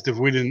surprised if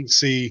we didn't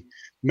see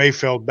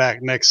Mayfeld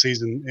back next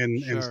season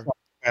in some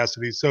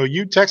capacity. So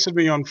you texted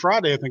me on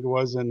Friday, I think it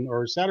was,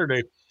 or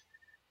Saturday,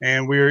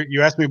 and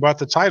you asked me about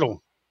the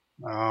title.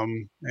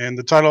 And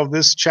the title of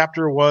this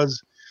chapter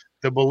was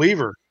The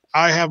Believer.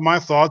 I have my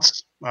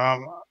thoughts,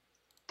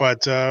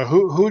 but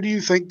who do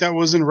you think that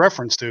was in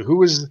reference to?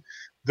 Who is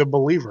the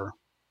believer,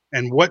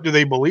 and what do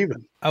they believe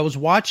in? I was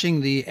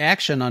watching the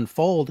action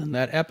unfold in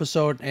that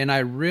episode, and I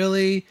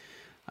really,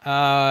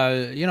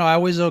 I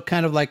always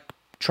kind of like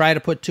try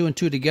to put 2 and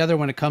 2 together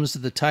when it comes to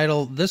the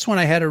title. This one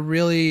I had a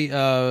really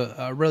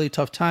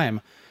tough time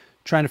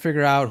trying to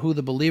figure out who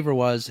the believer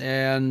was.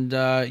 And,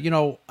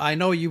 I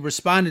know you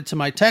responded to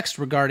my text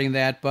regarding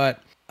that,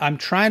 but I'm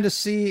trying to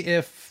see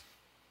if,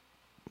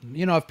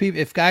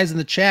 if guys in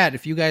the chat,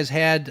 if you guys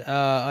had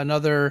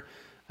another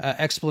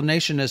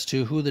explanation as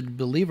to who the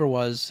believer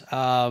was.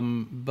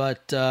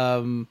 But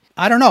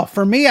I don't know.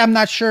 For me, I'm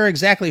not sure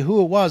exactly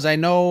who it was. I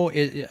know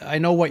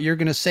what you're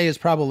going to say is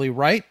probably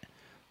right,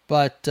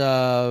 but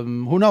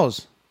who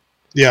knows?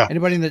 Yeah.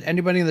 Anybody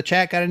in the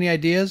chat got any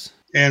ideas?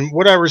 And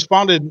what I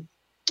responded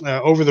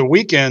over the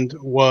weekend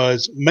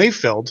was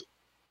Mayfeld.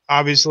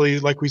 Obviously,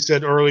 like we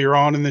said earlier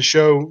on in the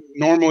show,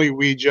 normally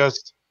we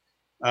just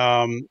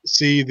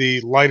see the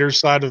lighter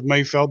side of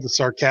Mayfeld, the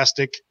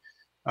sarcastic,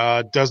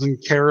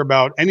 doesn't care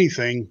about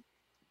anything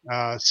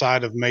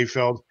side of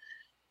Mayfeld.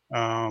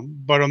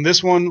 But on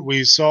this one,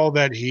 we saw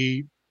that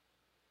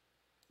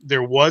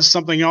there was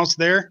something else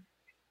there.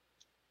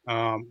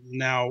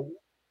 Now,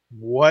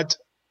 what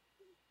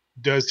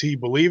does he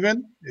believe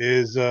in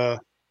is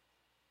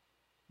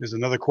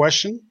another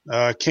question.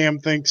 Cam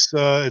thinks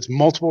it's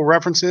multiple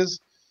references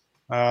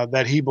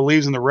that he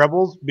believes in the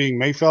rebels, being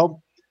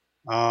Mayfeld.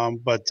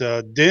 But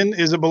Din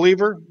is a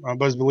believer,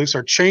 but his beliefs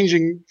are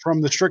changing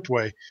from the strict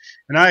way.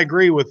 And I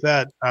agree with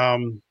that.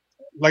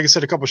 Like I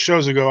said a couple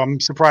shows ago, I'm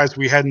surprised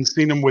we hadn't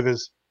seen him with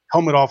his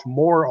helmet off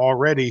more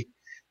already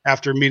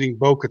after meeting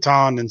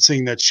Bo-Katan and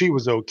seeing that she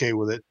was okay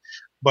with it.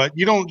 But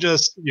you don't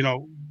just,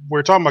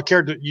 we're talking about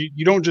character.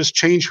 You don't just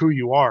change who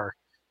you are,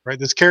 right?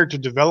 This character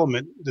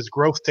development, this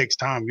growth takes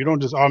time. You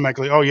don't just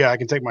automatically, oh yeah, I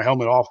can take my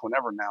helmet off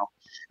whenever now.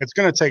 It's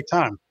going to take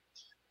time.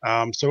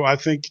 So I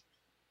think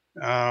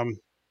the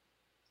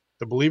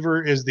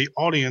believer is the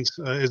audience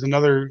is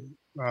another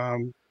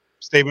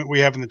statement we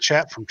have in the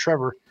chat from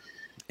Trevor.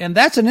 And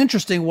that's an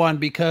interesting one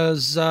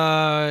because,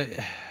 my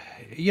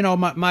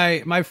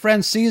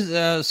friend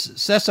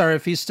Cesar,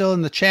 if he's still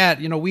in the chat,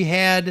 we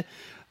had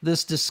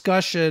this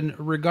discussion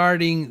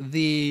regarding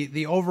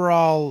the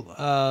overall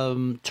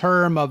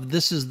term of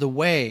 "this is the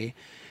way,"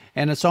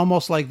 and it's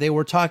almost like they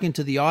were talking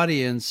to the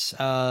audience,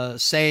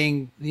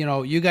 saying,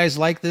 you guys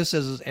like this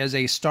as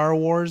a Star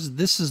Wars.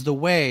 This is the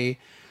way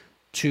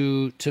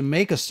to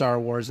make a Star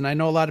Wars. And I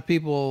know a lot of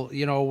people,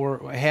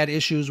 had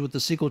issues with the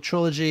sequel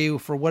trilogy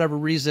for whatever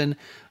reason.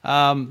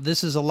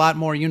 This is a lot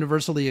more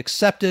universally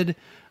accepted.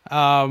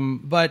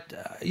 But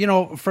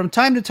from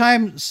time to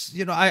time,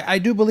 I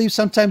do believe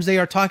sometimes they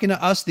are talking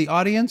to us, the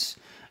audience.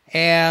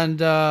 And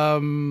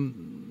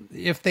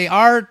if they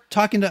are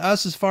talking to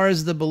us as far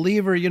as the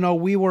believer,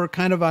 we were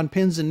kind of on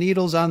pins and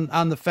needles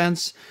on the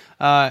fence.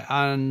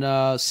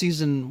 On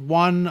season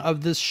 1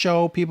 of this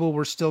show, people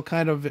were still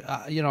kind of,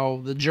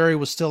 the jury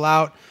was still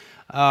out.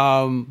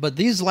 But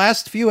these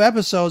last few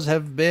episodes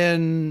have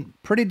been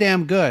pretty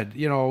damn good,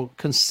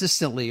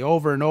 consistently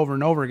over and over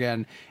and over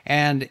again.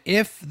 And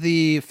if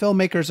the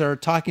filmmakers are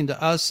talking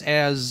to us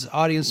as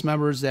audience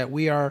members that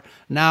we are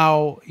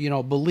now,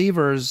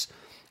 believers,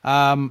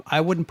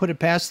 I wouldn't put it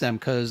past them,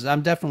 because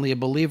I'm definitely a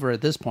believer at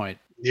this point.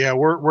 Yeah,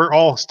 we're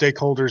all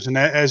stakeholders. And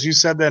as you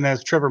said that, and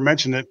as Trevor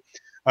mentioned it,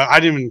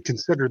 I didn't even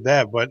consider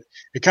that, but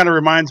it kind of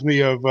reminds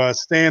me of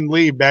Stan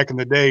Lee back in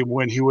the day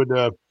when he would,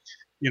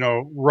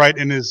 write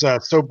in his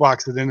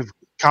soapbox at the end of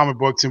comic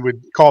books and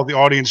would call the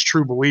audience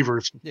true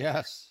believers.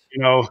 Yes.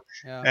 Yeah.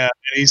 And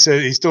he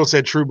still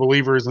said true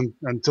believers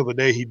until the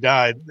day he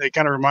died. It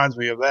kind of reminds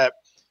me of that.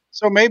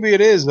 So maybe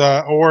it is,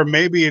 or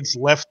maybe it's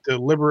left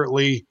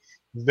deliberately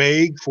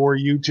vague for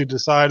you to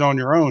decide on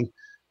your own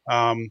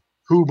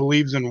who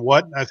believes in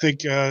what. I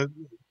think the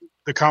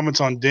comments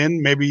on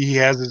Din, maybe he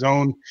has his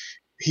own.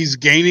 He's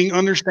gaining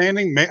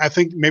understanding. I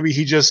think maybe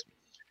he just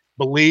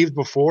believed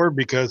before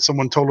because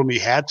someone told him he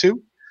had to,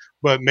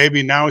 but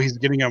maybe now he's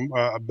getting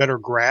a better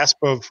grasp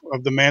of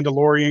the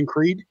Mandalorian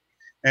creed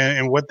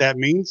and what that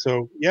means.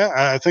 So yeah,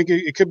 I think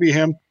it could be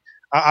him.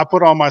 I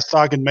put all my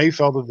stock in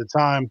Mayfeld at the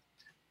time,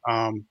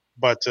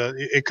 but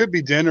it could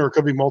be Din or it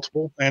could be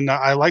multiple. And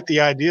I like the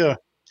idea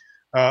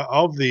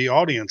of the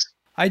audience.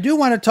 I do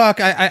want to talk.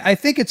 I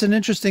think it's an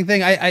interesting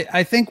thing.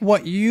 I think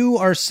what you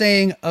are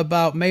saying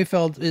about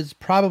Mayfeld is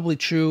probably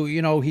true.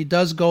 He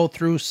does go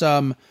through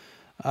some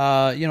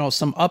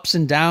ups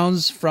and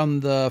downs from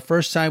the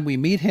first time we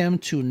meet him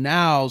to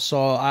now.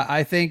 So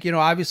I think,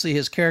 obviously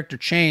his character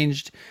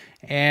changed,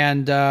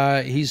 and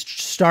he's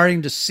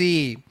starting to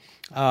see,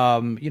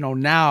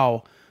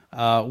 now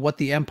what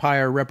the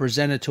Empire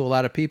represented to a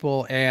lot of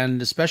people.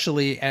 And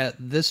especially at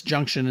this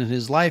junction in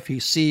his life, he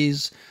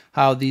sees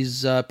how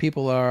these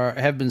people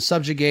have been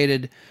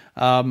subjugated.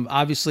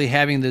 Obviously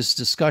having this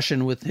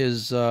discussion with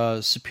his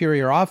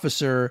superior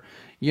officer,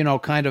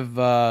 kind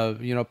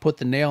of, put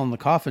the nail in the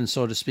coffin,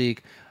 so to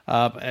speak,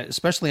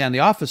 especially on the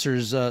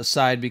officer's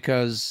side,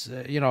 because,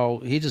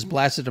 he just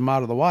blasted him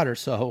out of the water.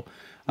 So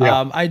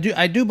I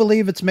do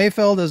believe it's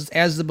Mayfeld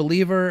as the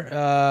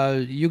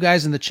believer. You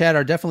guys in the chat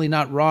are definitely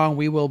not wrong.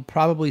 We will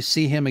probably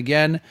see him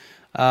again,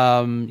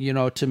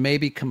 to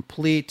maybe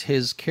complete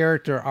his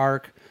character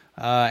arc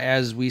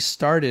as we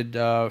started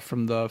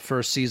from the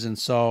first season.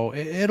 So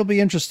it'll be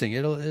interesting.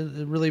 It'll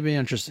really be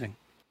interesting.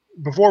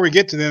 Before we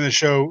get to the end of the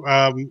show,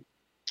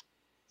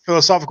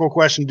 philosophical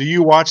question: do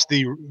you watch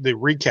the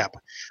recap?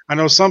 I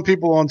know some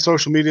people on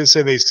social media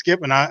say they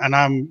skip, and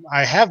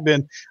I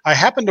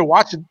happen to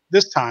watch it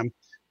this time,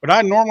 but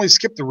I normally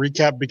skip the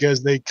recap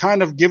because they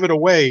kind of give it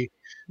away.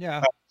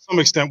 Yeah. To some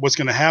extent, what's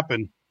going to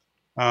happen.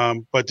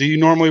 But do you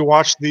normally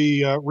watch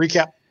the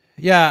recap?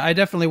 Yeah, I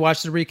definitely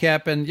watch the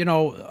recap, and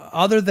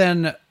other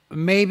than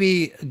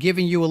maybe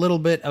giving you a little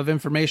bit of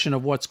information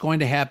of what's going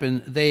to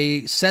happen,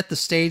 they set the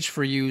stage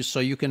for you so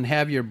you can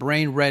have your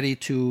brain ready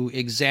to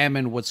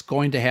examine what's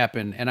going to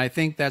happen. And I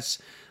think that's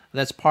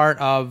part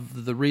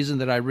of the reason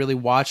that I really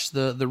watch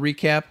the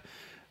recap,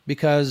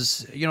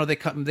 because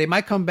they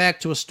might come back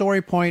to a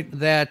story point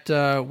that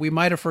we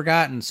might have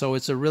forgotten. So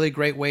it's a really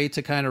great way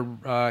to kind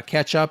of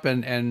catch up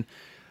and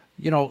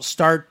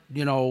start,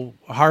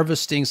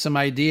 harvesting some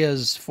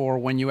ideas for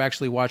when you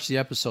actually watch the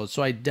episode.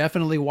 So I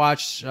definitely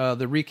watch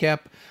the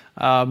recap.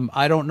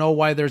 I don't know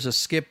why there's a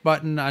skip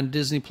button on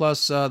Disney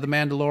Plus, The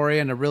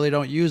Mandalorian. I really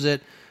don't use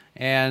it.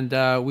 And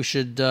we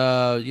should,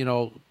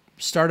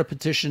 start a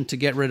petition to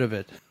get rid of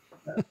it.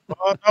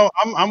 No,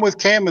 I'm with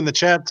Cam in the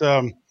chat.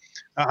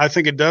 I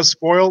think it does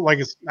spoil.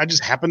 I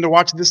just happened to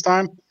watch it this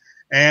time,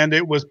 and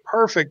it was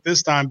perfect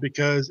this time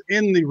because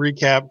in the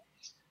recap,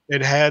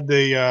 it had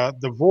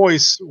the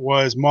voice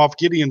was Moff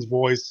Gideon's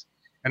voice,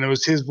 and it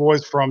was his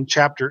voice from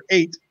Chapter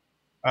 8,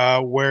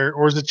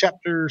 or is it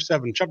Chapter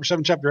 7? Chapter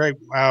 7, Chapter 8.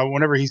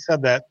 Whenever he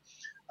said that,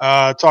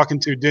 talking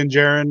to Din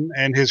Djarin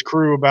and his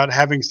crew about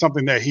having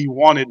something that he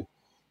wanted,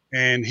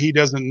 and he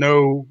doesn't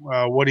know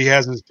what he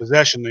has in his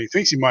possession. He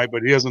thinks he might,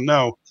 but he doesn't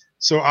know.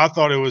 So I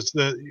thought it was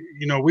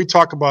we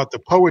talk about the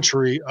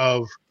poetry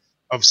of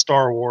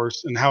Star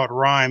Wars and how it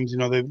rhymes.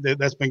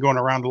 That's been going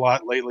around a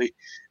lot lately,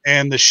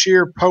 and the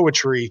sheer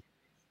poetry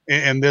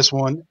in this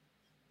one,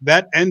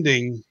 that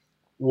ending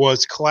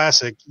was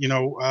classic.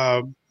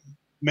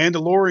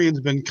 Mandalorian's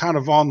been kind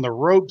of on the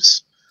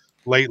ropes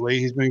lately.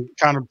 He's been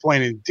kind of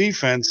playing in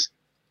defense,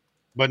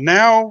 but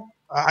now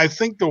I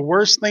think the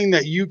worst thing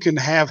that you can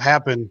have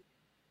happen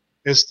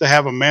is to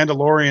have a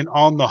Mandalorian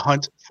on the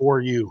hunt for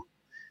you.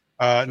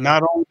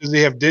 Not only does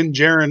he have Din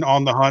Djarin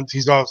on the hunt,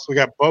 he's also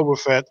got Boba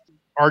Fett,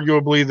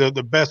 arguably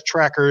the best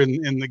tracker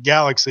in the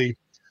galaxy,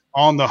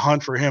 on the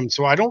hunt for him.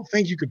 So I don't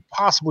think you could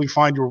possibly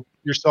find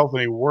yourself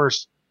in a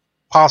worse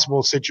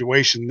possible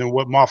situation than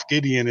what Moff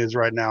Gideon is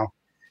right now.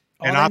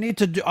 All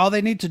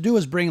they need to do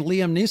is bring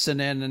Liam Neeson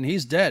in, and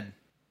he's dead.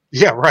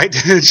 Yeah, right.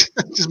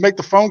 Just make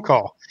the phone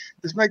call.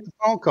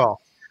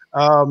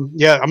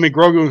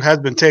 Grogu has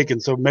been taken,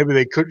 so maybe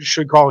they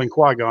should call in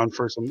Qui-Gon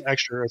for some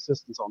extra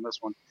assistance on this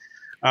one.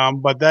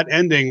 But that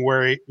ending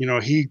where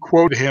he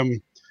quoted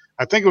him,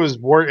 I think it was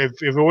word. If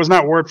it was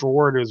not word for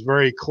word, it was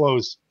very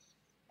close,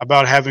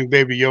 about having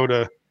Baby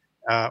Yoda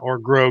or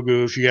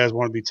Grogu, if you guys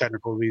want to be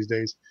technical these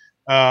days,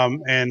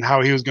 and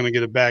how he was going to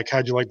get it back.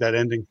 How'd you like that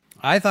ending?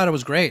 I thought it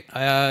was great.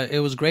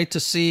 It was great to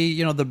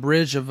see, the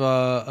bridge of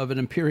an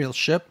Imperial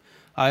ship.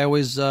 I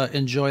always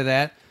enjoy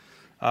that.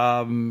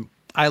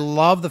 I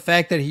love the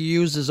fact that he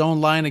used his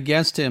own line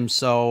against him,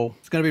 so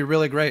it's going to be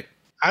really great.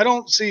 I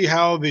don't see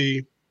how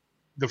the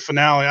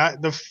finale.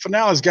 The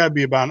finale's got to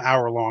be about an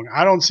hour long.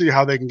 I don't see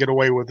how they can get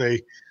away with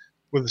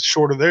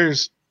shorter.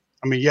 It's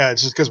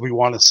just because we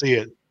want to see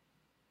it,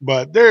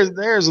 but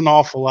there's an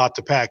awful lot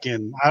to pack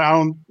in. I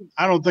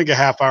don't think a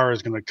half hour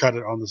is going to cut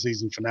it on the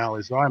season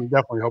finale. So I'm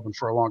definitely hoping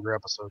for a longer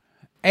episode.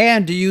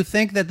 And do you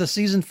think that the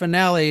season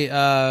finale,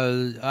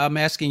 I'm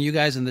asking you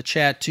guys in the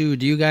chat too,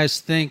 do you guys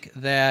think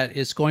that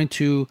it's going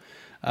to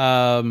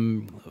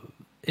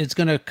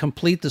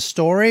complete the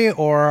story,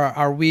 or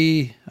are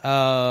we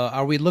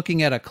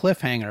looking at a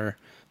cliffhanger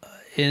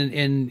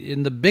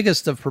in the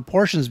biggest of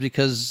proportions?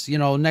 Because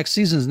next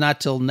season's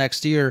not till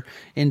next year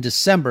in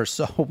December,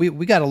 so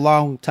we got a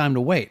long time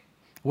to wait.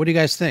 What do you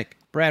guys think,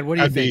 Brad? What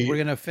do you think? We're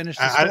gonna finish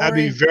the story? I'd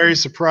be very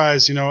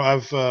surprised.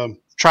 I've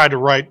tried to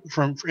write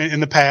in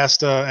the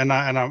past, and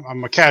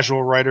I'm a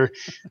casual writer,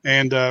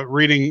 and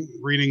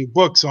reading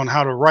books on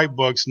how to write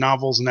books,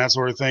 novels, and that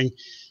sort of thing.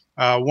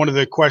 One of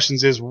the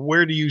questions is,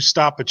 where do you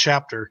stop a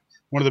chapter?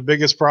 One of the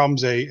biggest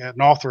problems an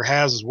author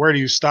has is, where do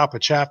you stop a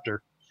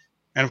chapter?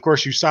 And of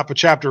course, you stop a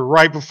chapter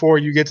right before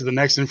you get to the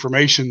next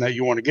information that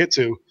you want to get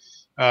to,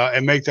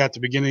 and make that the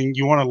beginning.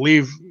 You want to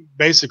leave,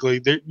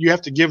 basically, you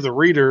have to give the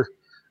reader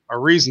a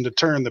reason to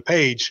turn the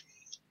page.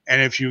 And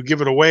if you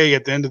give it away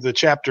at the end of the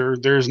chapter,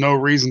 there's no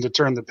reason to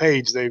turn the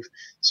page.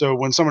 So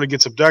when somebody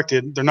gets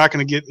abducted, you're not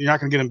going to get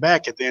them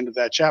back at the end of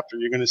that chapter.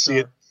 You're going to see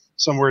it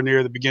somewhere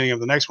near the beginning of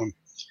the next one.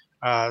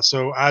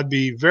 So I'd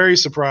be very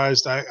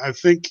surprised. I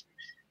think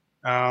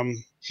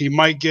he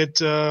might get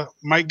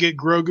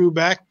Grogu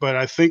back, but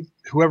I think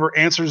whoever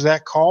answers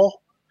that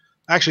call,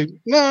 actually,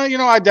 no,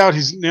 I doubt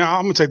I'm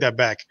going to take that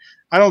back.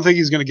 I don't think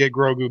he's going to get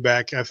Grogu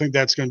back. I think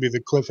that's going to be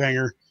the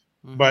cliffhanger.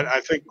 Mm-hmm. But I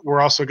think we're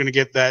also going to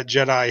get that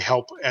Jedi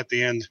help at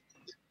the end.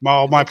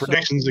 All my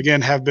predictions, again,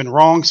 have been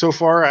wrong so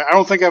far. I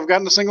don't think I've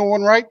gotten a single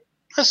one right.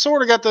 I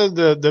sort of got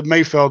the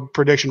Mayfeld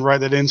prediction right.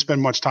 That didn't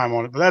spend much time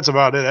on it, but that's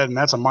about it, and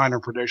that's a minor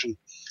prediction.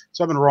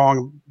 So I've been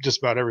wrong just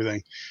about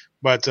everything.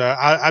 But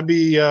I'd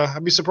be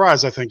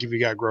surprised, I think, if you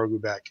got Grogu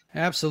back.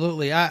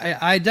 Absolutely.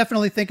 I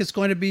definitely think it's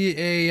going to be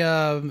a,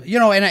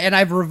 and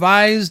I've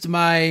revised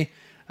my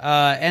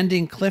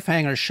ending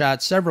cliffhanger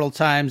shot several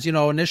times.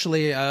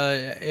 Initially,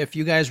 if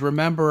you guys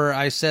remember,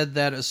 I said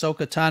that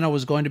Ahsoka Tano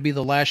was going to be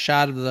the last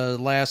shot of the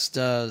last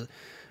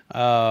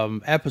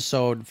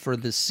episode for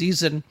this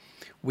season.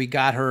 We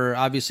got her,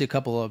 obviously, a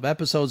couple of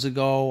episodes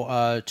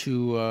ago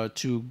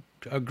to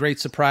a great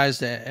surprise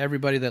to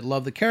everybody that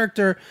loved the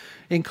character,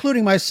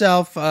 including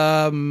myself.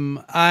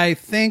 I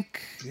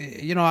think,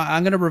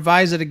 I'm going to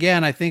revise it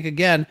again. I think,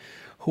 again,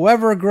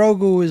 whoever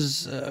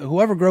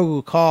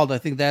Grogu called, I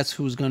think that's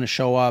who's going to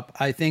show up.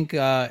 I think,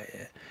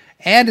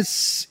 and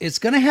it's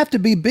going to have to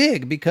be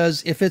big,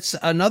 because if it's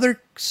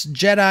another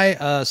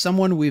Jedi,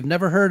 someone we've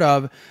never heard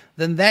of,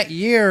 then that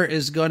year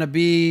is going to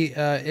be,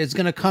 it's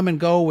going to come and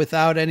go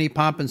without any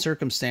pomp and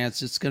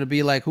circumstance. It's going to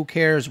be like, who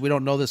cares? We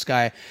don't know this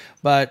guy.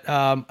 But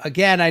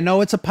again, I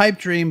know it's a pipe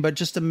dream, but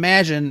just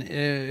imagine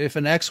if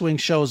an X-Wing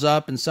shows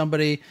up and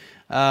somebody,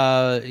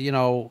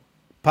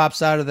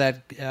 pops out of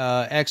that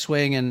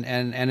X-Wing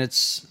and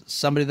it's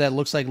somebody that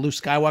looks like Luke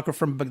Skywalker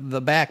from the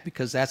back,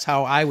 because that's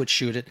how I would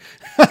shoot it.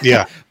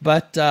 Yeah.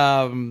 But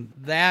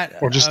that,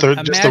 or just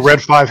the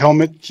Red 5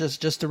 helmet,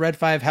 just the Red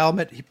 5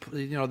 helmet.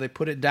 They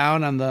put it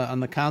down on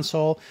the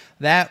console.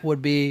 That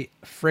would be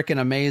freaking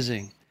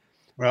amazing.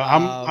 Well,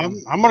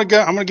 I'm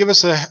gonna give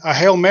us a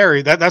Hail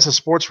Mary. That's a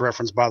sports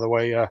reference, by the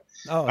way. A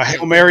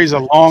Hail Mary is a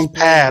long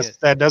pass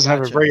that doesn't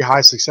have a very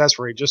high success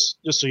rate. Just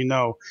so you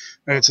know,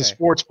 it's a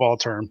sports ball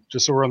term.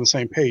 Just so we're on the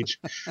same page.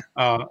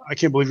 I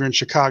can't believe you're in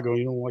Chicago.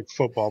 You don't like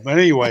football, but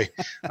anyway,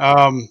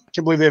 can't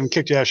believe they haven't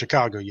kicked you out of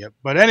Chicago yet.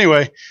 But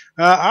anyway,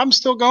 I'm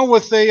still going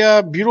with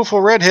a beautiful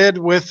redhead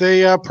with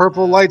a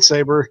purple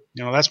lightsaber.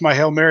 That's my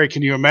Hail Mary.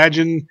 Can you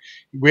imagine?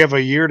 We have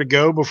a year to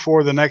go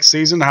before the next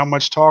season. How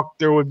much talk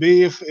there would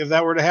be if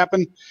that were to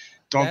happen?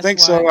 Don't think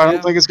so. I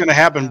don't think it's going to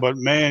happen. But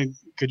man,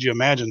 could you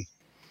imagine?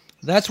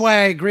 That's why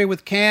I agree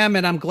with Cam,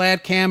 and I'm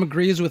glad Cam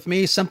agrees with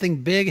me.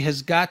 Something big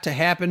has got to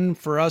happen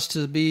for us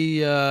to be,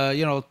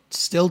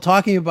 still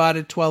talking about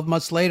it 12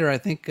 months later. I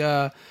think,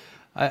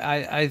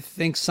 I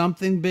think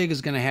something big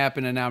is going to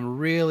happen, and I'm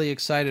really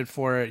excited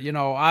for it.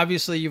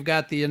 Obviously you've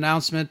got the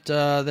announcement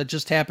that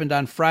just happened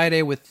on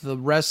Friday with the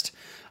rest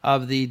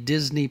of the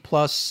Disney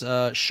Plus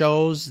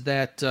shows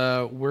that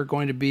we're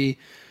going to be,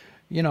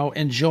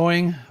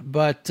 enjoying.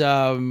 But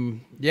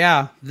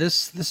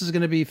this is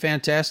going to be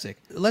fantastic.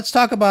 Let's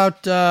talk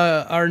about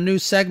our new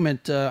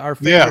segment, our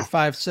favorite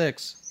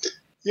 5-6.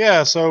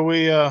 Yeah, so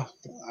we,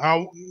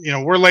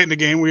 we're late in the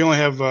game. We only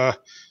have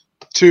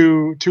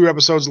two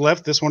episodes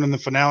left. This one in the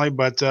finale,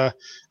 but I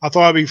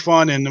thought it'd be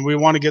fun, and we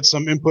want to get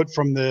some input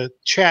from the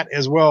chat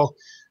as well.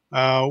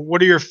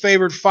 What are your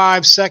favorite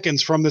 5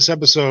 seconds from this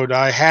episode?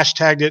 I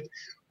hashtagged it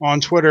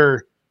on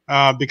Twitter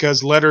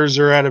because letters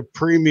are at a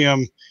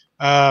premium.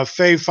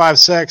 Fave 5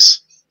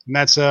 secs, and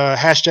that's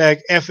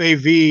hashtag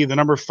FAV, the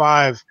number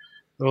 5,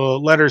 the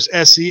letters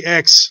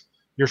SEX.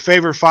 Your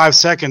favorite 5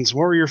 seconds.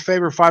 What were your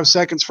favorite 5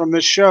 seconds from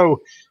this show?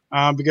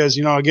 Because,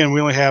 again,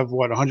 we only have,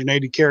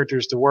 180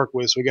 characters to work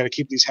with, so we got to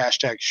keep these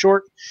hashtags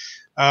short.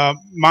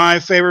 My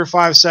favorite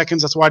 5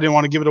 seconds, that's why I didn't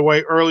want to give it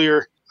away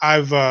earlier.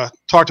 I've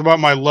talked about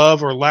my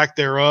love or lack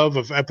thereof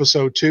of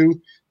episode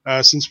 2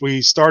 since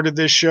we started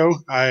this show.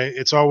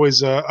 It's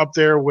always up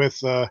there with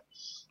The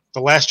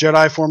Last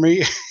Jedi for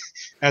me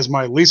as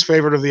my least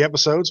favorite of the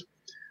episodes.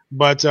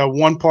 But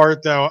one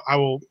part that I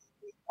will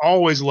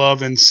always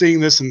love, and seeing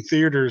this in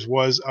theaters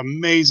was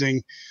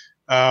amazing,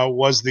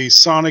 was the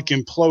Sonic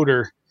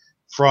Imploder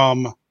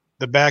from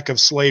the back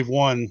of Slave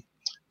One.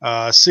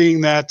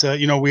 Seeing that,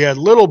 we had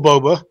little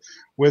Boba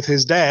with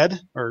his dad,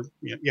 or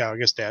I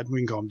guess dad, we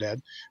can call him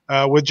dad,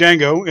 with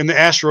Jango in the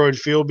asteroid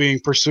field being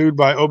pursued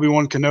by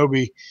Obi-Wan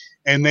Kenobi,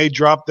 and they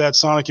dropped that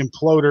Sonic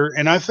Imploder.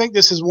 And I think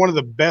this is one of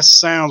the best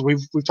sounds.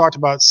 We've talked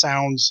about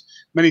sounds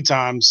many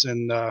times,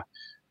 and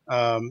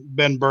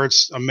Ben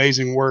Burtt's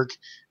amazing work.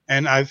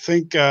 And I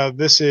think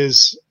this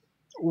is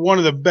one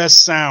of the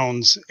best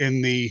sounds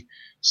in the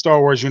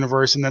Star Wars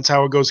universe, and that's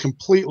how it goes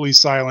completely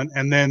silent.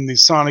 And then the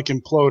Sonic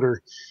Imploder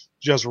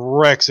just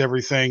wrecks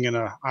everything in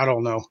a,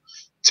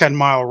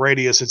 10-mile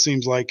radius, it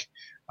seems like.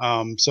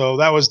 So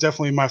that was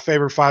definitely my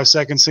favorite 5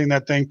 seconds, seeing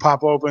that thing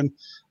pop open.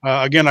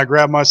 Again, I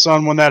grabbed my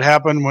son when that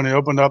happened, when it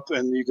opened up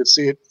and you could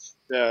see it,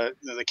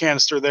 the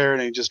canister there,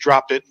 and he just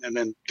dropped it and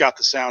then got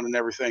the sound and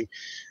everything.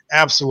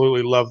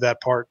 Absolutely love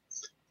that part.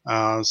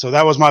 So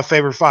that was my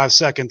favorite 5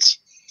 seconds.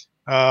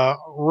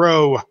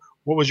 Ro,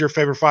 what was your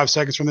favorite 5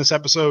 seconds from this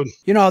episode?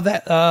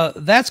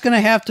 That's going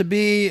to have to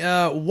be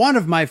one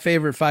of my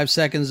favorite 5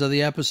 seconds of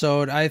the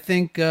episode. I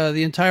think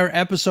the entire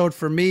episode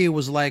for me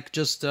was like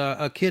just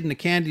a kid in a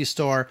candy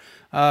store.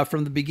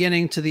 From the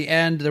beginning to the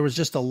end, there was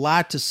just a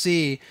lot to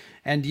see.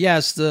 And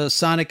yes, the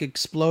sonic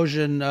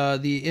explosion,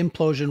 the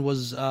implosion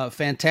was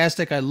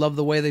fantastic. I love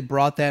the way they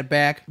brought that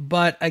back.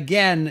 But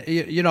again,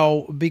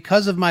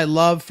 because of my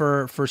love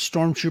for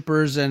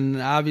stormtroopers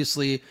and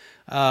obviously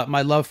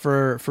my love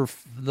for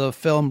the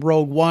film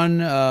Rogue One,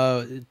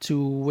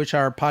 to which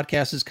our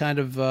podcast is kind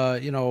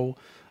of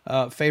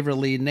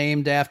favorably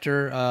named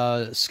after,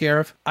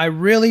 Scarif. I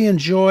really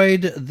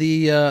enjoyed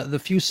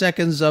the few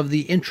seconds of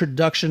the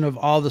introduction of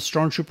all the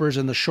stormtroopers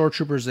and the shore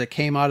troopers that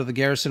came out of the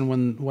garrison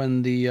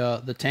when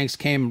the tanks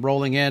came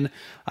rolling in.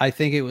 I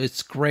think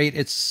it's great.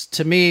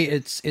 To me,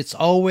 it's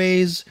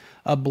always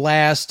a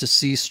blast to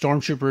see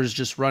stormtroopers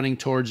just running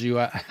towards you.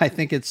 I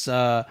think it's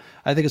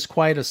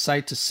quite a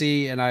sight to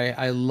see, and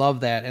I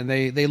love that. And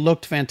they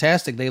looked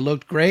fantastic. They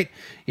looked great.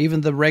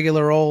 Even the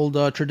regular old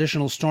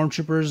traditional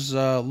stormtroopers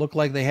looked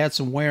like they had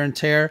some wear and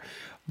tear.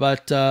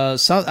 But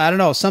I don't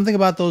know, something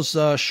about those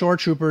shore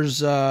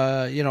troopers,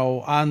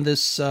 on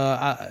this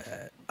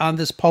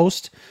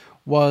post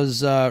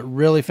was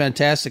really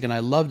fantastic, and I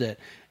loved it.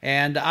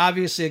 And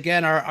obviously,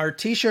 again, our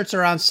T-shirts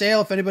are on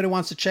sale. If anybody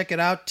wants to check it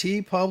out,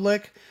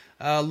 TeePublic.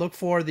 Look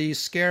for the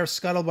Scarif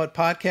Scuttlebutt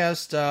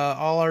podcast.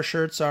 All our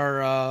shirts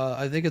are,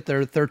 I think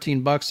they're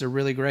 $13. They're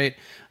really great.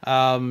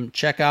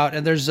 Check out.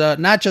 And there's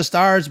not just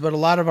ours, but a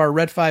lot of our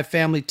Red 5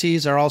 family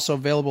tees are also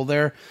available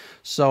there.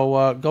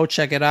 So go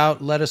check it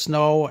out. Let us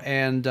know.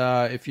 And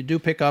if you do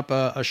pick up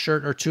a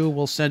shirt or two,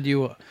 we'll send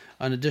you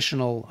an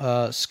additional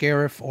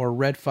Scarif or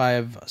Red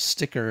 5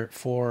 sticker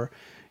for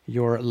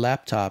your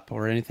laptop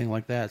or anything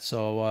like that.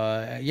 So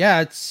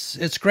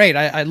it's great.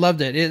 I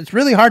loved it. It's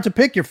really hard to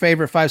pick your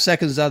favorite 5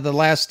 seconds out of the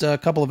last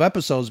couple of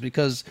episodes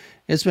because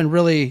it's been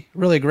really,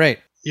 really great.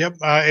 Yep,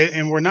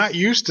 and we're not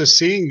used to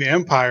seeing the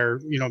Empire,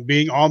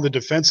 being on the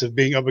defensive,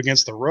 being up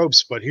against the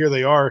ropes, but here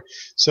they are.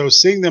 So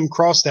seeing them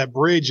cross that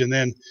bridge, and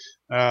then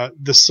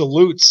the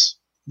salutes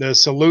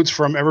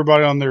from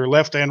everybody on their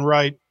left and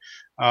right.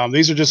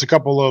 These are just a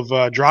couple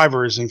of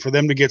drivers, and for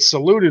them to get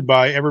saluted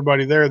by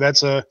everybody there,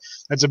 that's a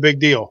big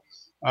deal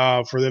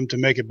for them to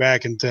make it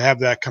back and to have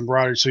that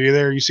camaraderie. So you're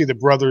there, you see the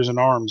brothers in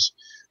arms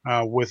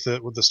with the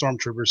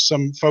stormtroopers.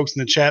 Some folks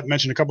in the chat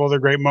mentioned a couple other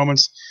great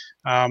moments.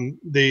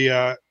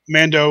 The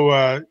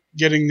Mando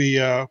getting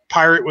the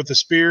pirate with the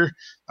spear,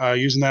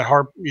 using that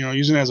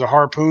using it as a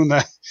harpoon.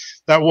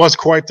 That was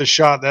quite the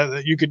shot.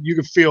 That you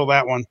could feel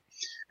that one.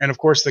 And of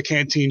course, the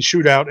canteen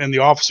shootout and the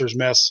officers'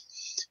 mess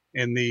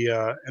in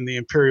the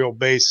Imperial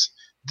base.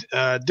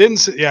 I didn't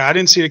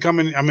see it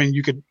coming. I mean,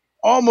 you could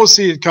almost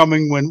see it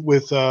coming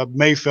with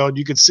Mayfeld.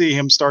 You could see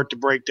him start to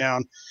break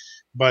down,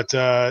 but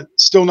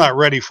still not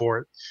ready for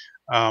it.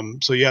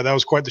 So yeah, that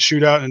was quite the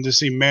shootout, and to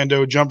see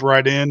Mando jump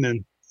right in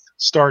and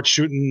start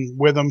shooting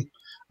with him.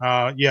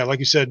 Like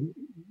you said,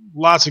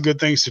 lots of good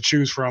things to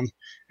choose from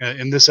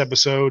in this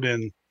episode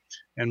and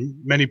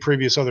many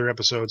previous other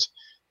episodes.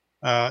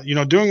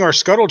 Doing our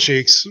Scuttle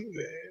Cheeks,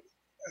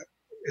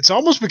 it's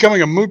almost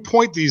becoming a moot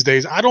point these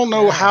days. I don't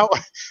know how,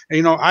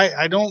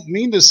 I don't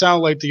mean to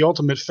sound like the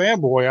ultimate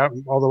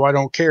fanboy, although I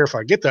don't care if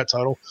I get that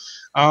title.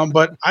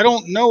 But I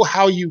don't know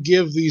how you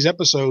give these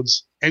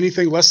episodes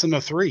anything less than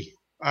a 3.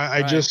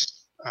 I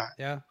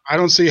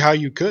don't see how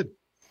you could.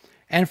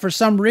 And for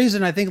some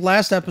reason, I think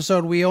last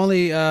episode we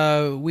only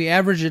we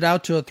averaged it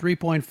out to a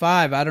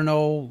 3.5. I don't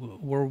know.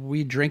 Were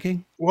we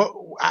drinking?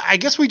 Well, I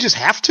guess we just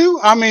have to.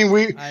 I mean,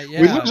 we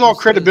lose all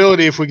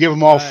credibility if we give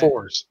them all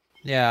 4s.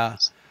 Yeah.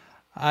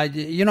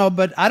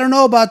 But I don't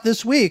know about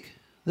this week.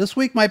 This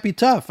week might be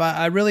tough.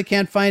 I really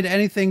can't find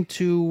anything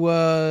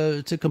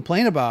to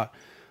complain about.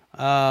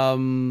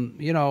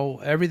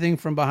 Everything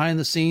from behind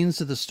the scenes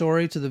to the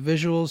story to the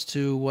visuals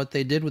to what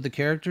they did with the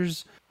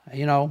characters.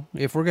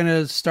 If we're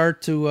gonna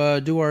start to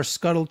do our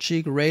Scuttle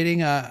Cheek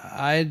rating,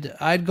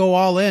 I'd go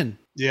all in.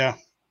 Yeah,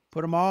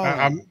 put them all.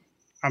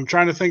 I'm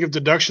trying to think of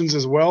deductions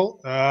as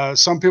well.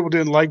 Some people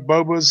didn't like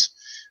Boba's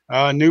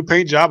new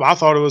paint job. I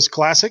thought it was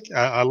classic.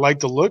 I liked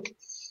the look.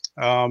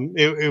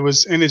 It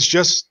was, and it's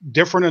just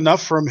different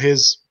enough from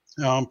his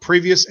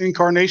previous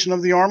incarnation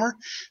of the armor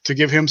to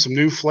give him some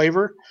new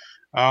flavor,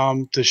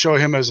 to show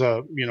him as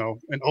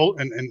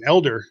an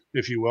elder,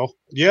 if you will.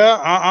 Yeah,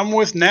 I'm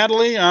with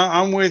Natalie.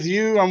 I'm with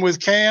you. I'm with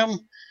Cam.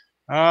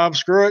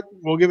 Screw it.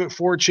 We'll give it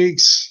 4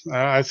 cheeks.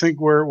 I think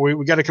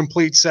we got a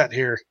complete set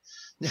here.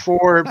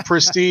 4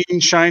 pristine,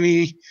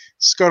 shiny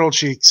Scuttle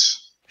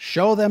Cheeks.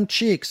 Show them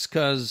cheeks,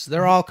 because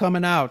they're all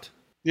coming out.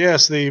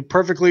 Yes, the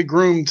perfectly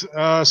groomed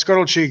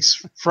Scuttle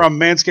Cheeks from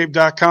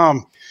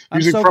Manscaped.com.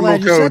 I'm so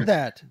glad you said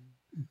that.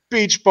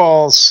 Beach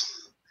Balls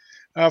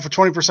for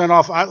 20%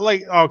 off.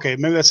 Okay,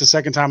 maybe that's the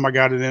second time I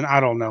got it in.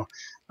 I don't know.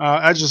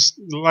 I just,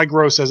 like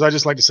Rose says, I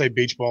just like to say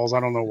Beach Balls. I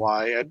don't know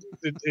why.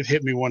 It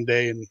hit me one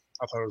day, and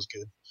I thought it was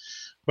good.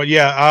 But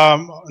yeah,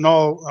 in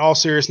all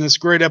seriousness,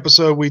 great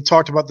episode. We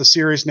talked about the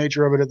serious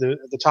nature of it at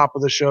the top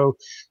of the show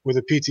with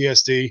the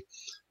PTSD,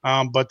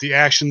 but the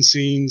action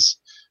scenes,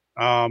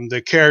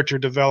 the character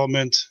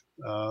development,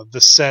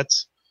 the set,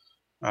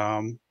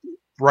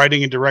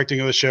 writing and directing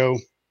of the show,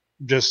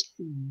 just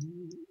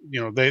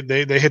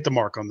they hit the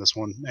mark on this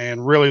one,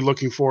 and really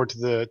looking forward to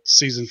the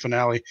season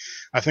finale.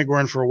 I think we're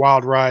in for a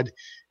wild ride.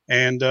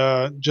 And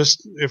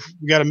just if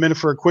we got a minute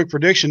for a quick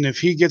prediction, if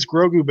he gets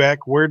Grogu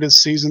back, where does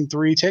season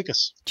 3 take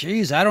us?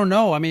 Geez, I don't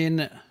know. I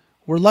mean,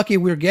 we're lucky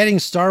we're getting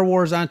Star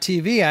Wars on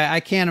TV. I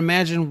can't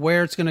imagine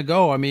where it's going to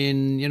go. I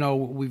mean,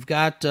 we've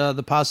got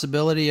the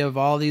possibility of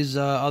all these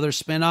other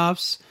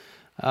spinoffs,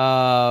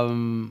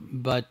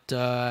 but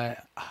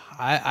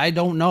I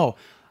don't know.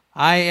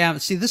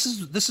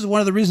 This is one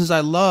of the reasons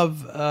I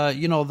love,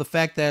 the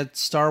fact that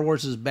Star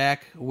Wars is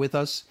back with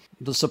us.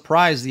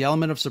 The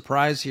element of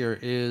surprise here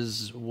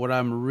is what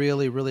I'm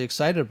really, really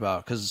excited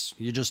about, because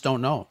you just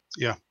don't know.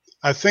 Yeah,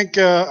 I think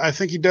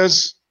he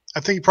does. I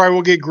think he probably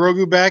will get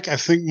Grogu back. I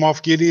think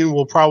Moff Gideon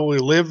will probably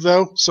live,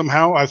 though,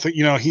 somehow. I think,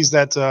 he's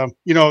that,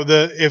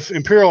 if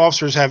Imperial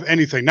officers have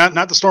anything, not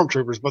the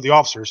stormtroopers, but the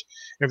officers,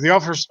 if the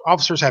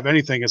officers have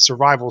anything, it's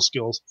survival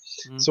skills.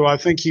 Mm-hmm. So I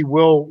think he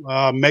will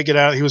make it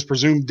out. He was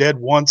presumed dead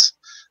once.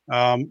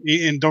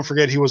 And don't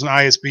forget, he was an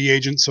ISB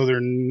agent, so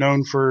they're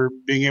known for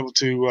being able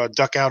to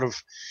duck out of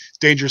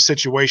dangerous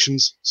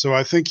situations. So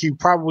I think he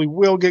probably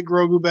will get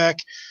Grogu back.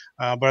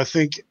 But I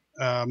think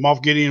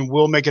Moff Gideon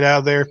will make it out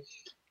of there.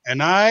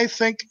 And I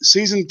think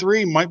season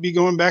 3 might be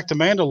going back to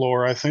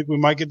Mandalore. I think we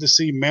might get to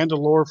see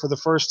Mandalore for the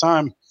first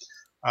time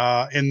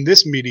in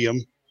this medium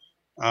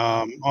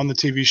on the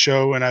TV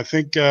show. And I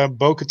think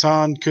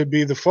Bo-Katan could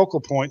be the focal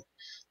point.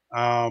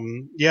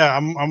 I'm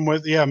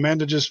with,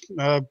 Amanda just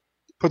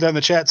put that in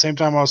the chat same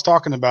time I was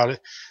talking about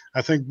it.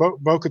 I think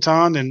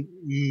Bo-Katan and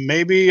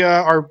maybe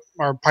our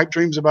pipe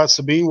dreams about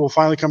Sabine will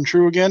finally come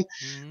true again.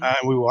 Mm-hmm.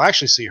 And we will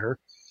actually see her.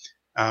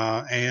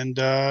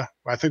 I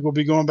think we'll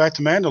be going back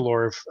to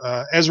Mandalore. If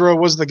Ezra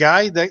was the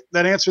guy that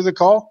answered the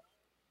call,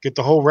 get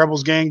the whole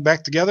Rebels gang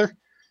back together,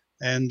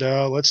 and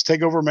let's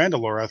take over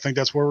Mandalore. I think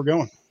that's where we're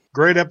going.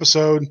 Great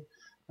episode.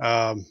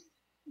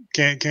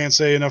 Can't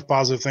say enough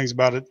positive things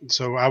about it.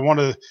 So I want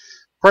to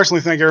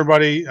personally thank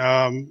everybody.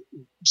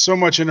 So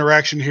much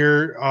interaction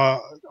here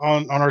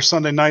on our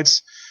Sunday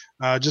nights.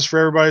 Just for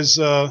everybody's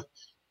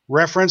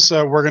reference,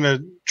 we're going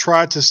to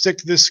try to stick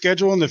to this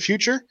schedule in the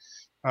future.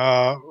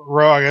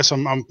 Ro, I guess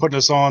I'm putting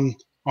us on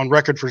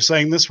record for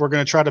saying this. We're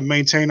going to try to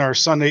maintain our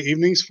Sunday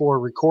evenings for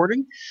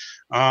recording.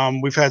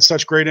 We've had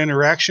such great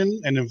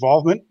interaction and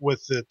involvement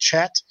with the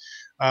chat.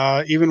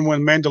 Even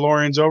when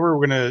Mandalorian's over,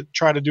 we're going to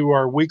try to do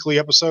our weekly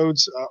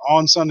episodes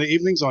on Sunday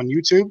evenings on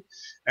YouTube,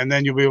 and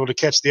then you'll be able to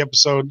catch the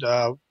episode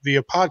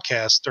via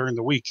podcast during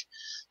the week.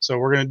 So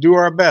we're going to do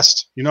our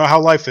best. You know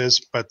how life is,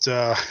 but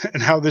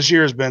and how this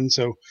year has been.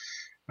 So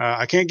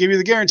I can't give you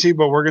the guarantee,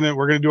 but we're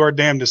gonna do our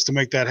damnedest to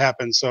make that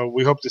happen. So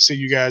we hope to see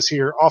you guys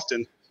here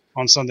often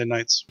on Sunday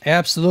nights.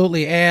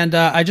 Absolutely, and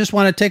I just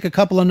want to take a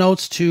couple of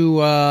notes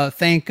to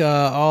thank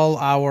all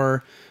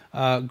our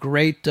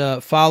great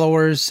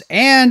followers,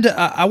 and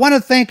I want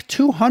to thank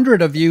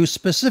 200 of you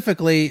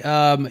specifically.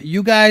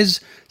 You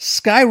guys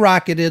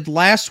skyrocketed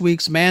last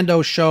week's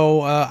Mando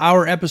show,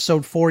 our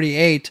episode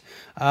 48,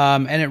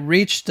 and it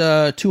reached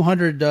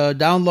 200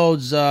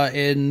 downloads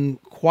in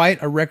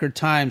quite a record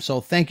time. So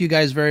thank you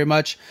guys very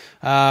much.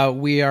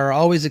 We are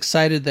always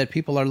excited that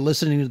people are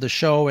listening to the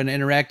show and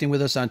interacting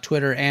with us on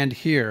Twitter and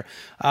here.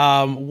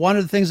 One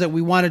of the things that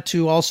we wanted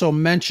to also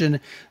mention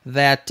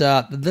that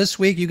this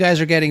week you guys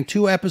are getting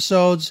 2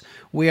 episodes.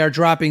 We are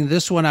dropping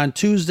this one on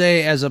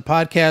Tuesday as a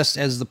podcast,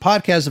 as the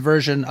podcast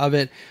version of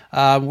it.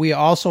 We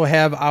also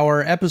have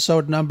our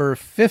episode number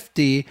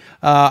 50.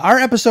 Our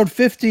episode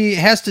 50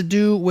 has to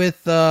do with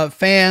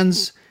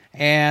fans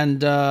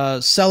and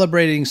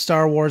celebrating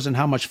Star Wars and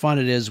how much fun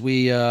it is.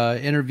 We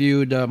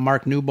interviewed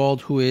Mark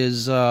Newbold, who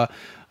is a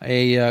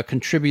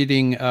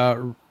contributing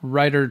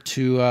writer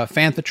to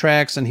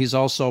Fantatrax, and he's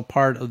also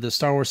part of the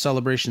Star Wars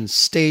Celebration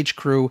stage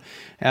crew.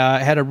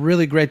 Had a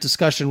really great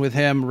discussion with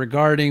him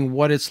regarding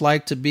what it's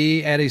like to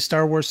be at a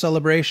Star Wars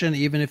celebration,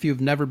 even if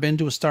you've never been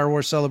to a Star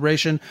Wars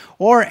celebration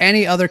or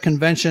any other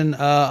convention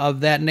of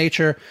that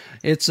nature.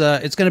 It's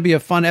going to be a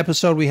fun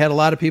episode. We had a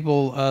lot of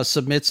people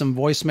submit some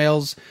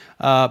voicemails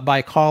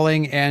by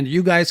calling, and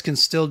you guys can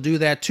still do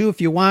that too if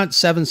you want.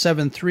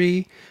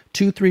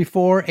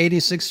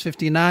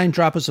 773-234-8659.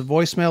 Drop us a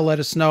voicemail. Let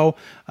us know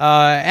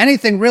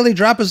anything, really.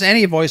 Drop us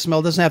any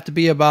voicemail. It doesn't have to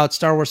be about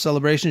Star Wars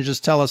Celebration.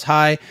 Just tell us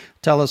hi.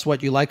 Tell us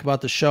what you like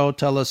about the show.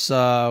 Tell us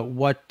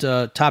what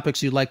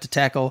topics you'd like to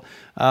tackle.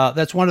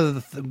 That's one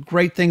of the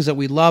great things that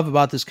we love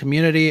about this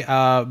community,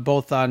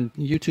 both on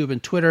YouTube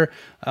and Twitter,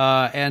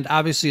 and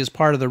obviously as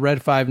part of the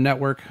Red 5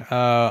 network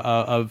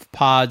of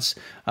pods.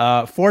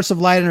 Force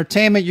of Light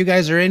Entertainment, you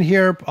guys are in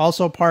here,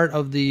 also part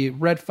of the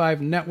Red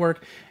 5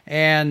 network.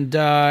 And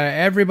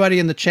everybody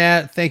in the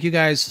chat, thank you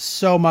guys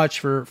so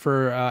much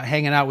for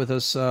hanging out with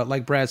us,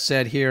 like Brad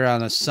said, here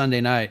on a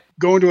Sunday night.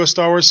 Going to a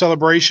Star Wars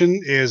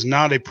celebration is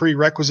not a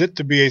prerequisite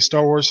to be a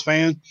Star Wars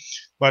fan,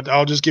 but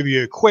I'll just give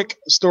you a quick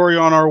story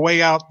on our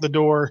way out the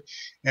door.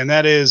 And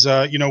that is,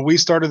 we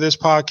started this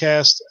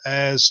podcast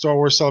as Star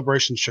Wars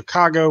Celebration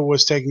Chicago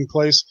was taking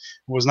place.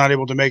 Was not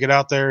able to make it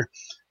out there.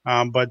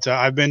 But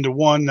I've been to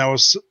one that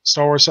was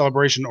Star Wars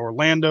Celebration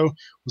Orlando.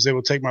 Was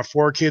able to take my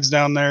 4 kids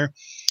down there.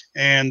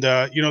 And,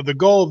 the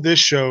goal of this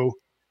show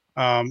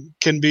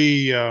can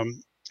be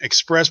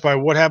expressed by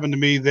what happened to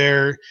me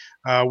there.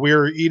 We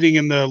were eating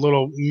in the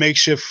little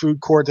makeshift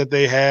food court that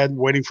they had,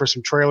 waiting for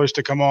some trailers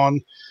to come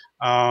on.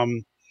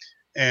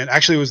 and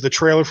actually it was the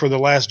trailer for The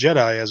Last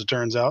Jedi, as it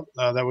turns out.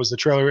 That was the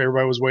trailer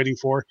everybody was waiting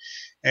for.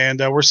 And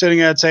we're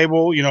sitting at a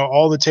table. You know,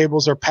 all the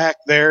tables are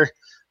packed there.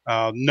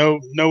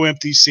 No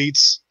empty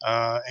seats.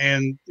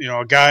 And, you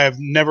know, a guy I've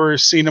never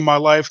seen in my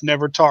life,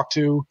 never talked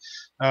to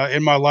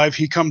in my life,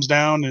 he comes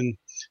down and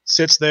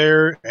sits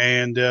there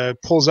and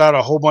pulls out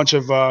a whole bunch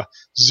of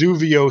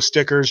Zuvio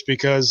stickers,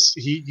 because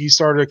he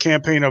started a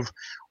campaign of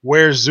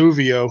Where's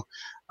Zuvio,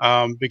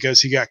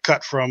 because he got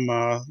cut from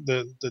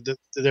the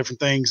different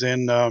things.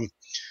 And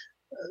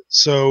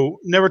so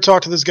never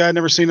talked to this guy,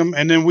 never seen him.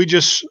 And then we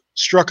just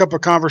struck up a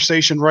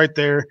conversation right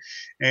there,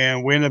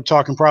 and we ended up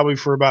talking probably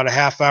for about a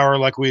half hour,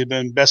 like we had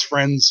been best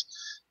friends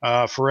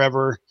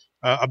forever,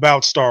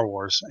 about Star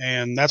Wars.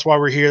 And that's why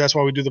we're here. That's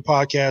why we do the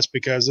podcast,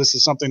 because this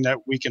is something that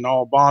we can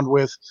all bond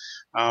with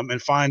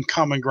and find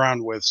common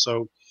ground with.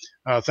 So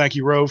thank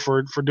you, Ro,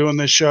 for doing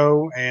this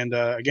show. And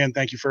again,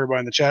 thank you for everybody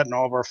in the chat and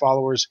all of our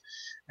followers.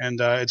 And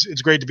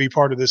it's great to be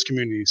part of this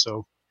community.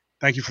 So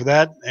thank you for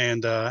that.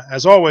 And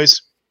as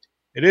always,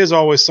 it is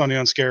always sunny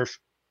on Scarif.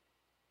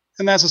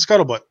 And that's a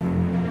Scuttlebutt.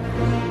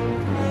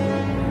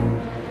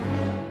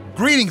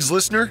 Greetings,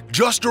 listener.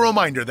 Just a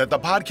reminder that the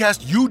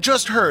podcast you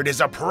just heard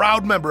is a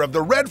proud member of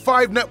the Red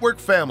 5 Network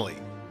family.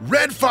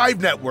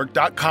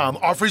 Red5Network.com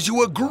offers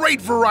you a great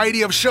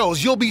variety of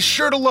shows you'll be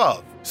sure to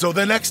love. So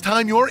the next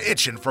time you're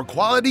itching for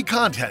quality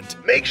content,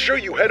 make sure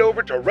you head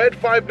over to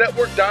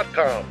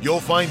Red5Network.com. You'll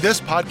find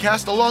this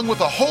podcast along with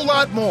a whole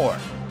lot more.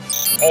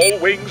 All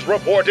wings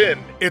report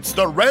in. It's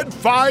the Red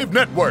 5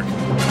 Network.